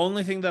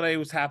 only thing that I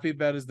was happy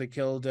about is they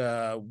killed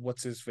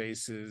what's his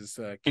face's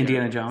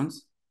Indiana character.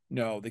 Jones.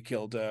 No, they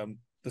killed the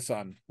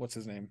son. What's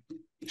his name?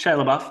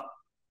 Shia LaBeouf.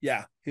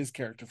 Yeah, his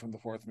character from the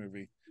fourth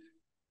movie.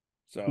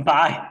 So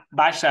Bye.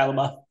 Bye, Shia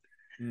LaBeouf.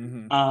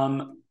 hmm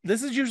Um,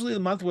 this is usually the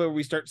month where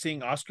we start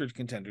seeing Oscar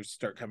contenders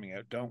start coming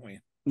out, don't we?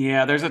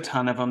 yeah, there's a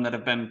ton of them that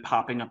have been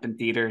popping up in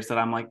theaters that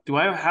I'm like, do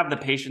I have the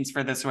patience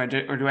for this, or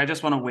do I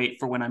just want to wait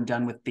for when I'm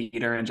done with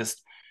theater and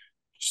just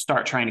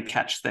start trying to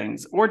catch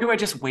things, or do I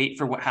just wait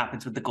for what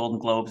happens with the Golden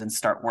Globes and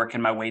start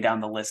working my way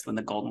down the list when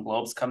the Golden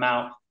Globes come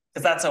out?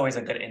 Because that's always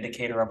a good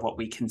indicator of what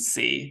we can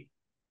see.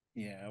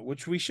 Yeah,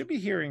 which we should be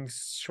hearing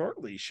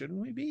shortly,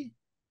 shouldn't we be?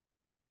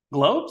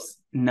 Globes?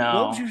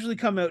 Globes No. usually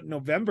come out in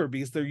November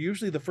because they're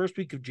usually the first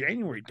week of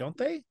January, don't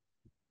they?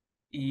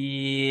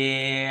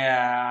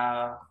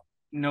 Yeah.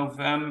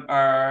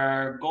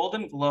 November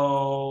Golden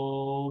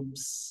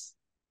Globes.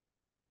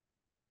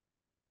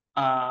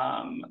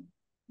 Um,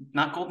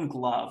 not Golden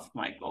Glove,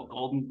 Michael.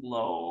 Golden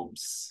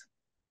Globes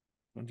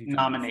 2024.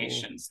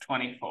 nominations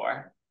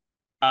 24.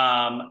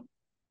 Um,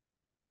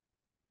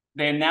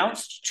 they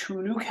announced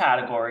two new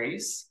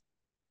categories.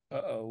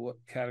 Uh-oh, what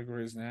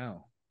categories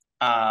now?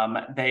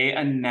 They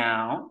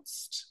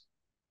announced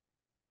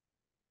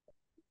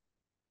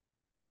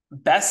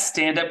best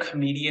stand-up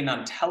comedian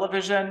on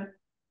television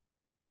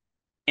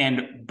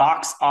and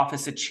box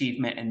office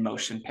achievement in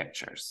motion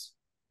pictures.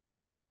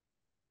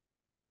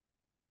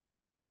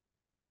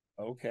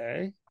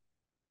 Okay.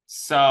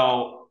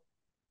 So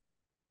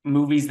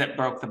movies that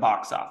broke the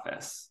box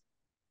office.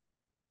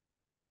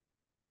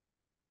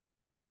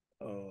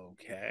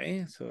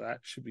 Okay, so that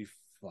should be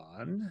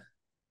fun.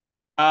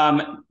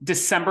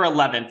 December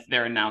 11th,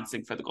 they're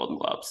announcing for the Golden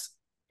Globes.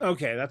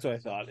 Okay, that's what I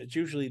thought. It's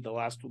usually the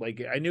last,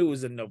 like, I knew it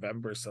was in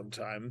November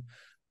sometime,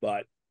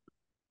 but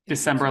if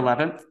it's December in,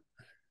 11th.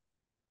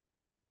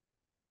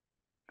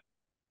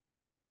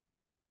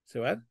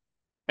 so what?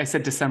 I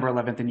said December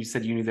 11th, and you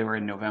said you knew they were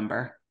in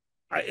November.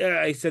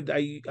 I said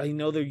I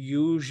know they're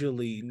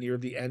usually near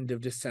the end of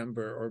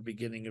December or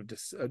beginning of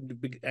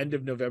end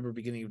of November,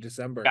 beginning of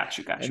December, Got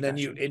you, got you, and then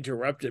got you you.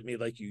 interrupted me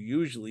like you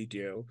usually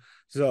do,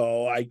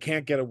 so I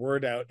can't get a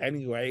word out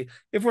anyway.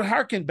 If we're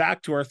harking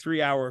back to our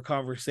 3 hour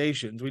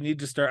conversations, we need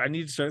to start. I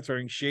need to start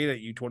throwing shade at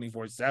you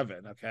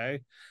 24/7. Okay.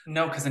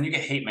 No, because then you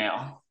get hate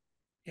mail.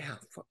 Yeah,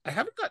 I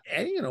haven't got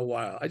any in a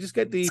while. I just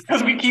get the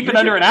Because we keep it you're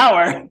under just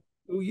an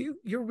hour.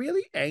 you're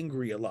really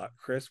angry a lot,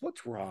 Chris.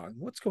 What's wrong?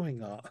 What's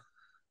going on?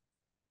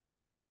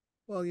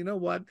 Well, you know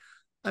what?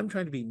 I'm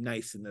trying to be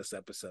nice in this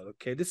episode.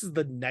 Okay, this is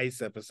the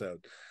nice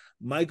episode.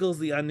 Michael's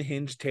the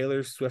unhinged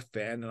Taylor Swift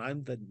fan, and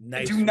I'm the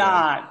nice one.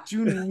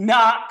 Do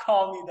not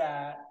call me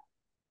that.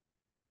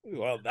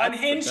 Well,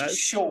 Unhinged,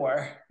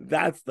 sure.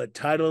 that's the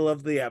title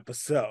of the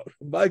episode.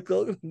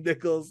 Michael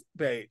Nichols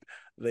Pate,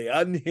 the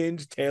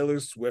unhinged Taylor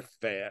Swift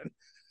fan.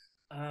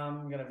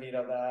 I'm gonna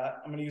veto that.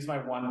 I'm gonna use my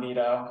one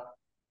veto.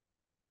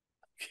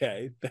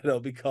 Okay,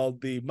 that'll be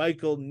called the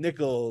Michael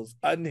Nichols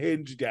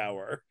Unhinged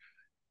Hour.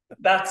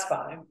 That's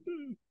fine.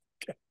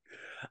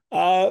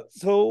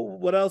 So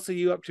what else are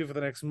you up to for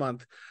the next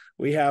month?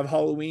 We have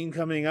Halloween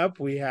coming up.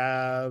 We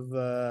have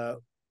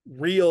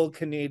real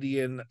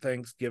Canadian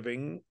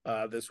Thanksgiving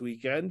this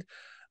weekend.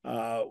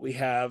 We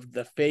have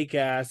the fake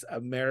ass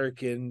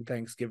American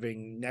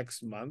Thanksgiving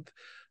next month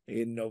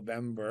in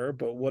November.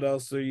 But what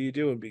else are you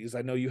doing? Because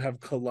I know you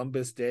have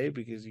Columbus Day,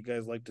 because you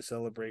guys like to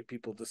celebrate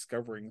people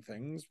discovering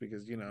things,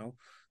 because you guys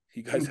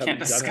You can't haven't done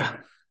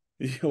discover.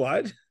 it.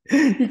 What?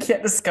 You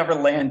can't discover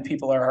land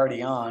people are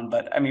already on,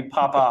 but I mean,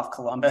 pop off,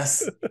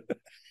 Columbus.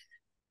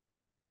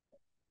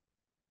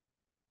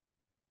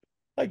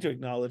 I'd like to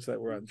acknowledge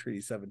that we're on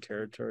Treaty 7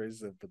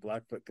 territories of the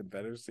Blackfoot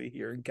Confederacy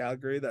here in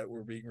Calgary that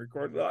we're being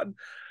recorded on.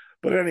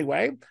 But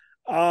anyway,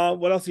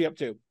 what else are you up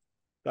to?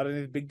 Got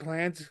any big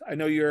plans? I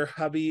know your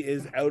hubby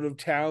is out of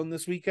town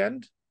this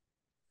weekend.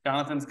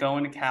 Jonathan's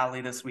going to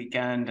Cali this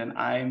weekend, and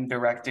I'm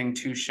directing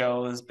 2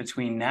 shows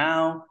between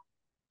now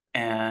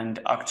and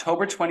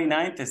October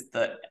 29th is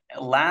the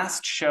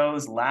last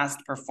show's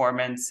last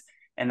performance.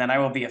 And then I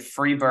will be a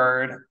free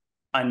bird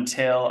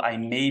until I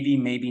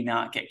maybe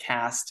not get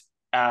cast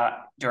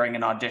during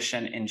an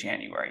audition in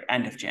January,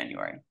 end of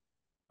January.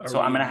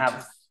 So I'm going to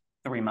have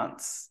 3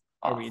 months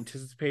off. Are we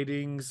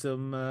anticipating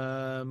some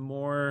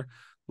more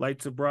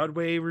Lights of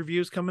Broadway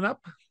reviews coming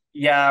up?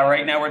 Yeah,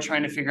 right now we're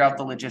trying to figure out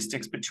the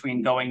logistics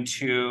between going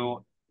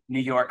to New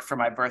York for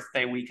my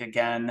birthday week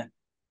again.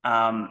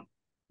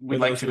 We'd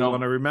like to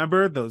want to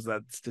remember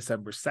that's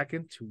December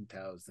 2nd,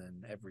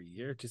 2000 every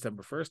year.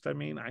 December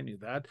 1st, I knew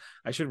that.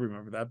 I should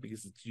remember that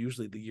because it's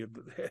usually the year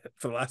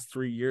for the last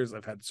 3 years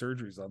I've had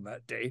surgeries on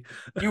that day.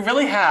 You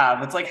really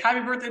have. It's like,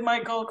 happy birthday,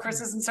 Michael. Chris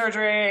is in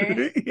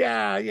surgery.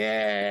 Yeah,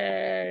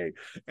 yay.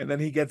 And then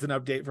he gets an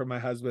update from my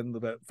husband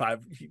about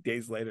 5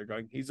 days later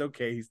going, he's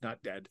okay, he's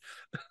not dead.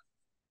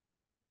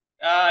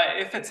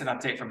 If it's an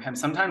update from him,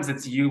 sometimes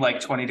it's you like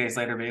 20 days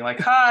later being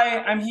like, hi,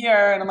 I'm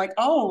here. And I'm like,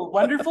 oh,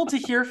 wonderful to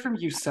hear from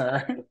you,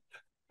 sir.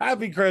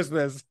 Happy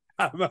Christmas.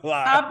 I'm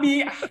alive.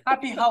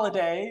 Happy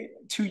holiday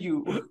to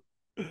you.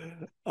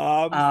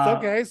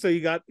 Okay. So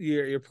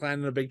you're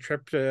planning a big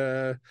trip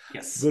to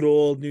yes, good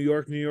old New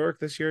York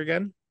this year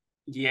again?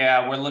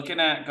 Yeah, we're looking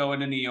at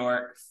going to New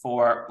York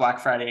for Black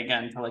Friday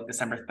again for like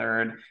December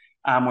 3rd.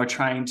 We're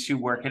trying to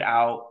work it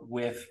out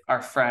with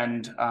our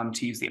friend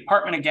to use the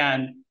apartment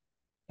again.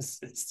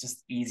 It's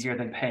just easier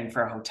than paying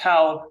for a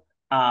hotel.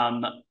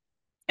 And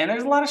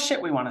there's a lot of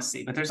shit we want to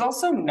see, but there's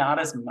also not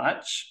as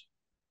much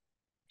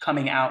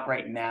coming out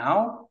right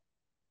now.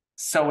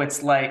 So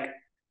it's like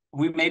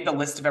we made the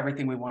list of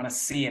everything we want to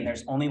see, and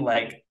there's only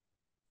like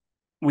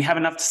we have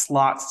enough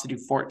slots to do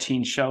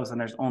 14 shows, and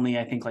there's only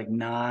I think like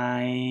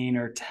 9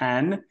 or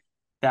 10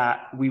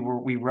 that we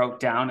wrote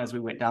down as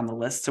we went down the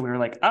list. So we were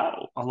like,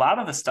 oh, a lot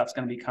of the stuff's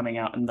going to be coming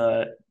out in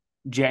the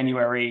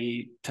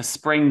January to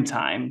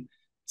springtime.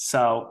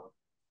 So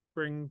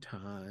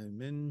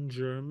springtime in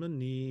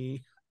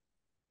Germany.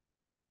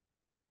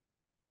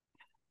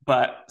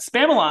 But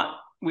Spamalot,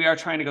 we are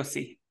trying to go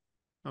see.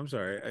 I'm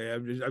sorry.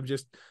 I'm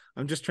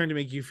just trying to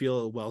make you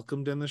feel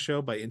welcomed in the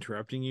show by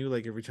interrupting you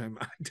like every time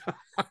I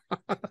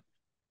talk.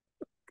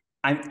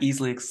 I'm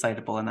easily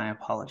excitable, and I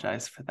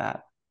apologize for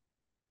that.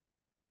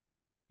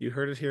 You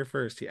heard it here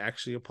first. He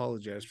actually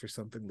apologized for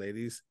something,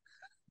 ladies.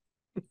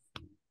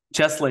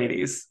 Just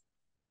ladies.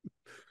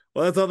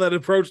 Well, that's all that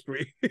approached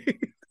me.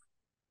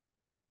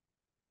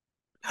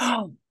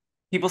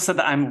 People said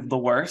that I'm the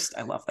worst.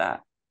 I love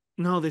that.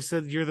 No, they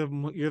said you're the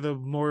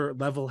more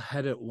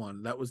level-headed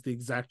one. That was the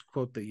exact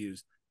quote they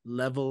used.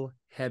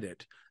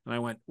 Level-headed. And I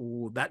went,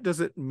 ooh, that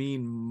doesn't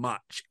mean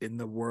much in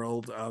the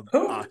world of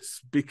us,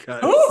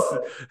 because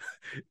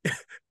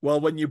well,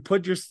 when you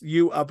put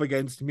you up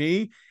against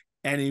me,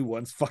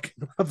 anyone's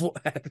fucking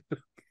level-headed.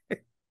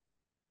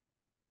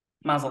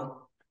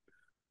 Mazel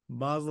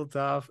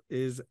tov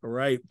is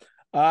right.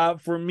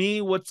 For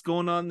me, what's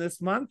going on this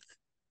month?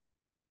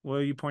 What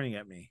are you pointing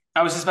at me?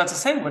 I was just about to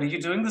say, what are you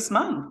doing this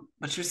month?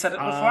 But you said it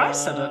before I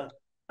said it.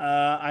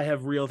 I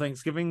have real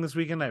Thanksgiving this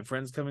weekend. I have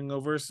friends coming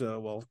over. So,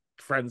 well,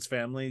 friends,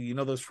 family. You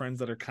know those friends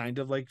that are kind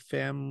of like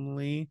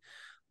family?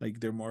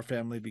 Like they're more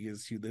family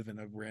because you live in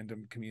a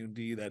random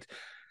community that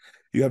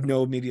you have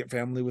no immediate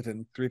family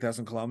within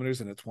 3,000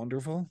 kilometers, and it's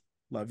wonderful.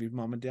 Love you,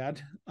 mom and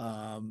dad.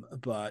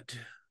 But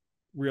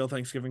real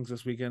Thanksgivings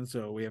this weekend,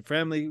 so we have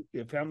family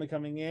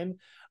coming in.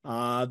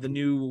 The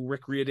new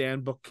Rick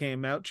Riordan book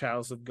came out,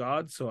 Chalice of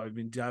God, so I've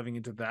been diving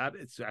into that.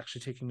 It's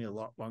actually taking me a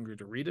lot longer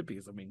to read it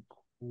because I've been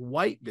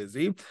quite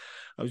busy.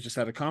 I was just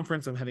at a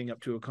conference. I'm heading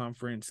up to a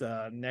conference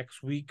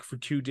next week for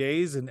 2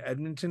 days in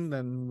Edmonton.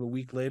 Then a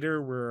week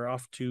later we're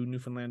off to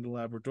Newfoundland and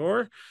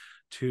Labrador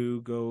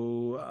to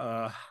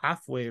go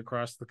halfway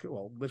across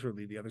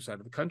literally the other side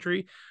of the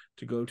country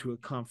to go to a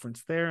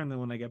conference there. And then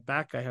when I get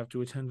back, I have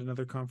to attend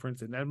another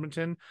conference in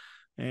Edmonton.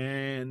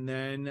 And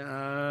then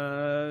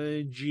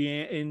in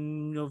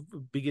the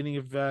beginning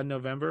of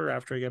November,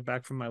 after I get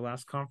back from my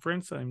last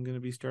conference, I'm going to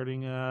be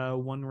starting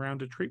 1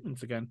 round of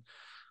treatments again.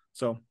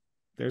 So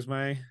there's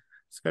my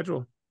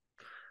schedule.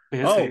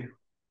 Busy.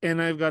 And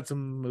I've got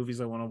some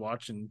movies I want to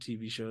watch and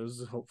TV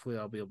shows. Hopefully,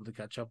 I'll be able to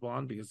catch up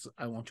on because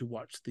I want to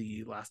watch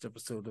the last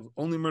episode of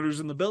Only Murders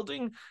in the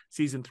Building,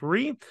 season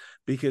 3,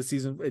 because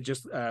it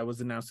just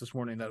was announced this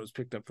morning that it was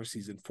picked up for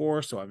season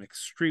 4. So I'm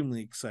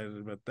extremely excited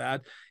about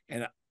that.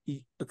 And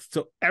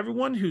so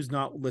everyone who's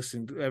not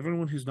listening,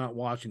 everyone who's not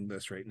watching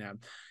this right now,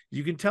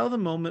 you can tell the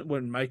moment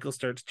when Michael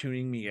starts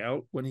tuning me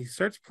out, when he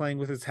starts playing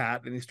with his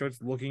hat and he starts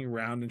looking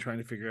around and trying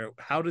to figure out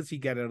how does he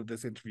get out of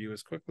this interview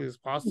as quickly as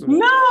possible. No,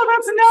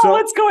 that's not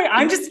what's going.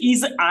 I'm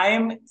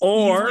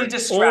easily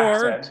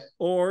distracted.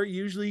 Or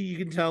usually you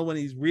can tell when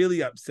he's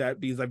really upset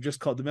because I've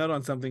just called him out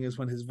on something is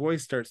when his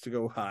voice starts to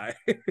go high.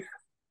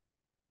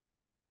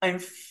 I'm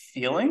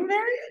feeling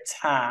very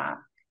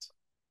attacked.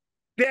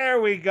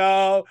 There we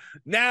go.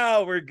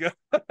 Now we're good.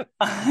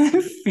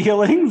 I'm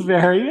feeling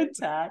very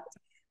attacked.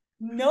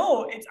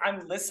 No,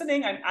 I'm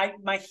listening.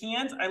 My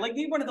hands, I like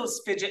need one of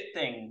those fidget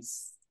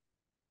things.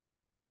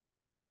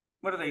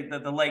 What are they?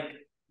 The like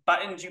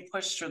buttons you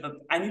push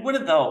I need one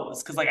of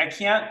those because like I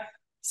can't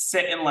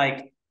sit and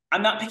like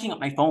I'm not picking up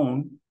my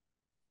phone.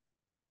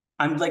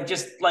 I'm like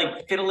just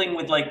like fiddling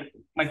with like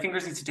my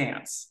fingers need to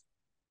dance.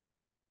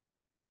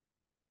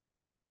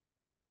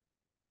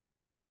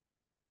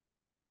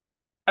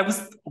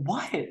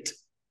 What?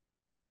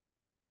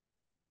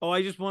 Oh,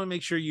 I just want to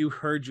make sure you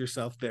heard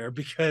yourself there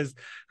because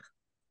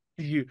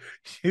you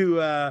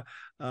I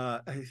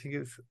think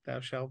it's thou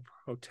shalt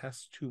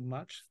protest too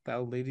much,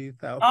 thou lady,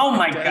 thou oh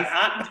protest.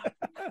 My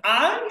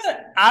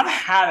God. I've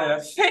had it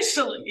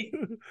officially.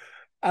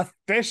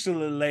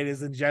 Officially,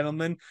 ladies and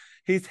gentlemen,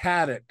 he's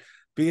had it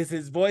because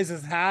his voice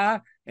is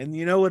high, and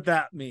you know what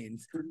that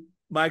means.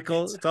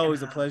 Michael, it's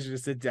always a pleasure to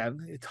sit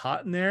down. It's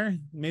hot in there.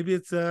 Maybe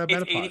it's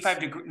menopause. 85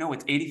 degrees. No,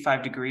 it's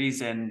 85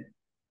 degrees in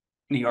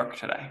New York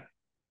today.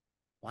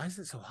 Why is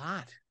it so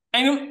hot?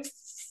 I know,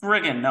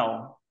 friggin'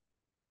 no.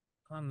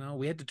 Oh no,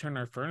 we had to turn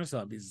our furnace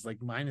on because it's like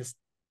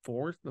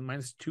 -4, the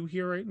 -2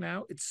 here right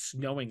now. It's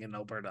snowing in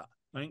Alberta.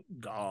 Thank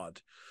God.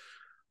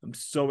 I'm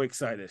so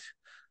excited.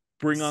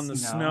 Bring on the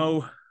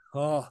snow.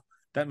 Oh,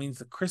 that means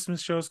the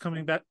Christmas show is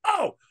coming back.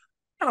 Oh,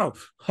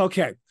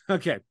 okay.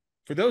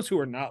 For those who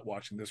are not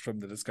watching this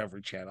from the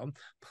Discovery Channel,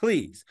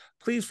 please,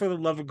 for the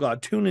love of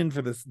God, tune in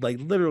for this, like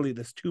literally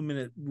this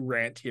 2-minute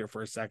rant here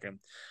for a second.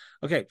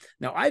 Okay,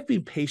 now I've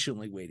been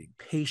patiently waiting,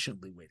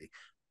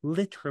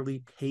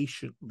 literally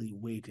patiently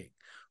waiting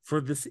for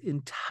this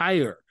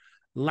entire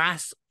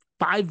last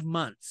 5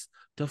 months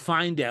to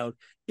find out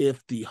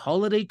if the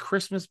Holiday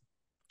Christmas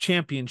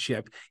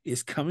Championship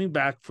is coming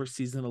back for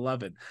season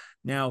 11.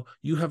 Now,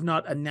 you have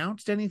not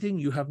announced anything.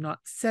 You have not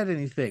said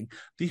anything.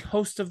 The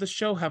hosts of the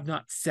show have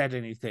not said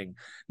anything.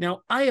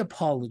 Now, I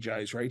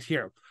apologize right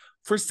here.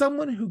 For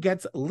someone who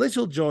gets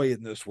little joy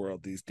in this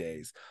world these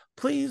days,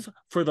 please,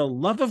 for the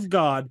love of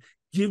God,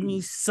 give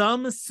me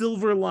some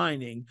silver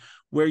lining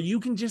where you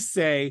can just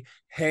say,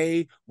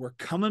 hey, we're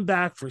coming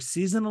back for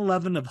season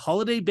 11 of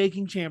Holiday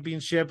Baking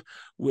Championship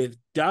with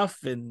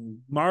Duff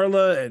and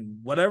Marla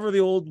and whatever the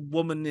old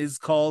woman is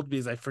called,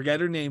 because I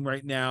forget her name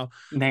right now.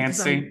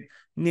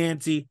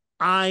 Nancy,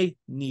 I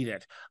need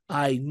it.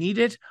 I need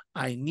it.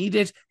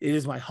 It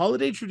is my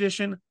holiday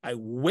tradition. I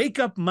wake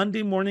up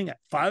Monday morning at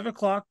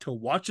 5:00 to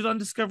watch it on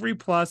Discovery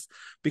Plus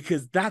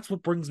because that's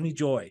what brings me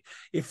joy.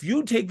 If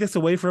you take this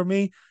away from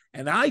me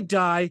and I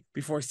die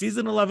before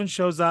season 11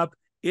 shows up,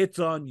 it's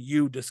on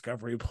you,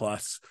 Discovery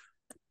Plus.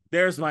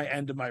 There's my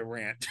end of my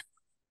rant.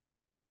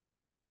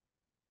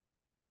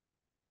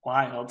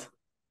 Wild.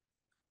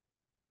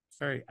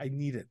 Sorry, I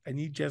need it. I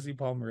need Jesse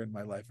Palmer in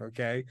my life,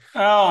 okay?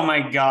 Oh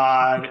my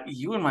God.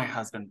 You and my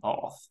husband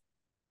both.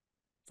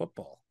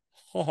 Football.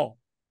 Oh,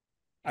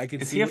 I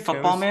can Is see he a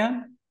football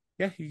man?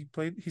 Yeah,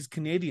 he's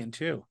Canadian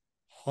too.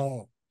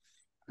 Oh.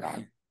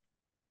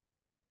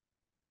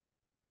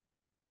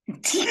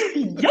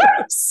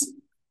 Yes.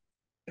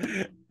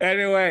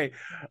 Anyway,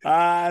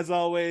 as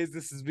always,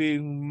 this has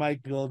been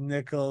Michael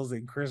Nichols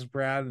and Chris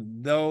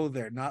Brown. No,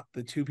 they're not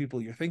the two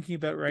people you're thinking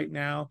about right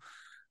now.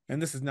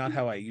 And this is not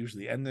how I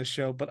usually end this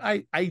show, but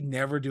I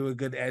never do a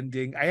good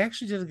ending. I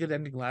actually did a good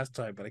ending last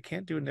time, but I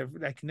can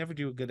never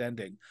do a good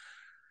ending.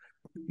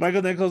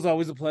 Michael Nichols,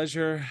 always a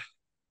pleasure.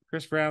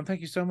 Chris Brown,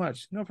 thank you so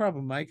much. No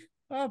problem, Mike.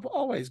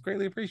 Always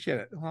greatly appreciate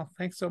it. Well,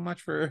 thanks so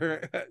much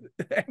for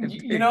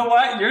you know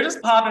what? You're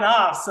just popping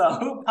off,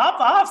 so pop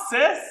off,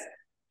 sis.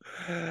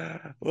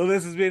 Well,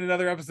 this has been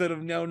another episode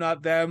of No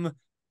Not Them.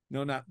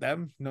 No Not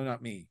Them. No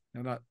Not Me.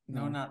 Not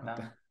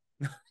them.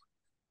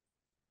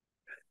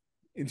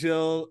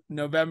 Until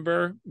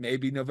November,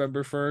 maybe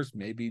November 1st,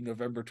 maybe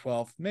November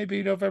 12th,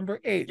 maybe November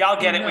 8th. Y'all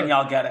get it when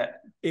y'all get it.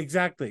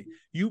 Exactly.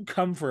 You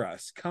come for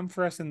us. Come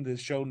for us in the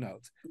show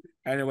notes.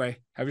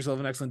 Anyway, have yourself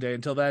an excellent day.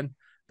 Until then,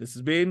 this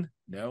has been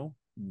No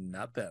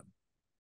Not Them.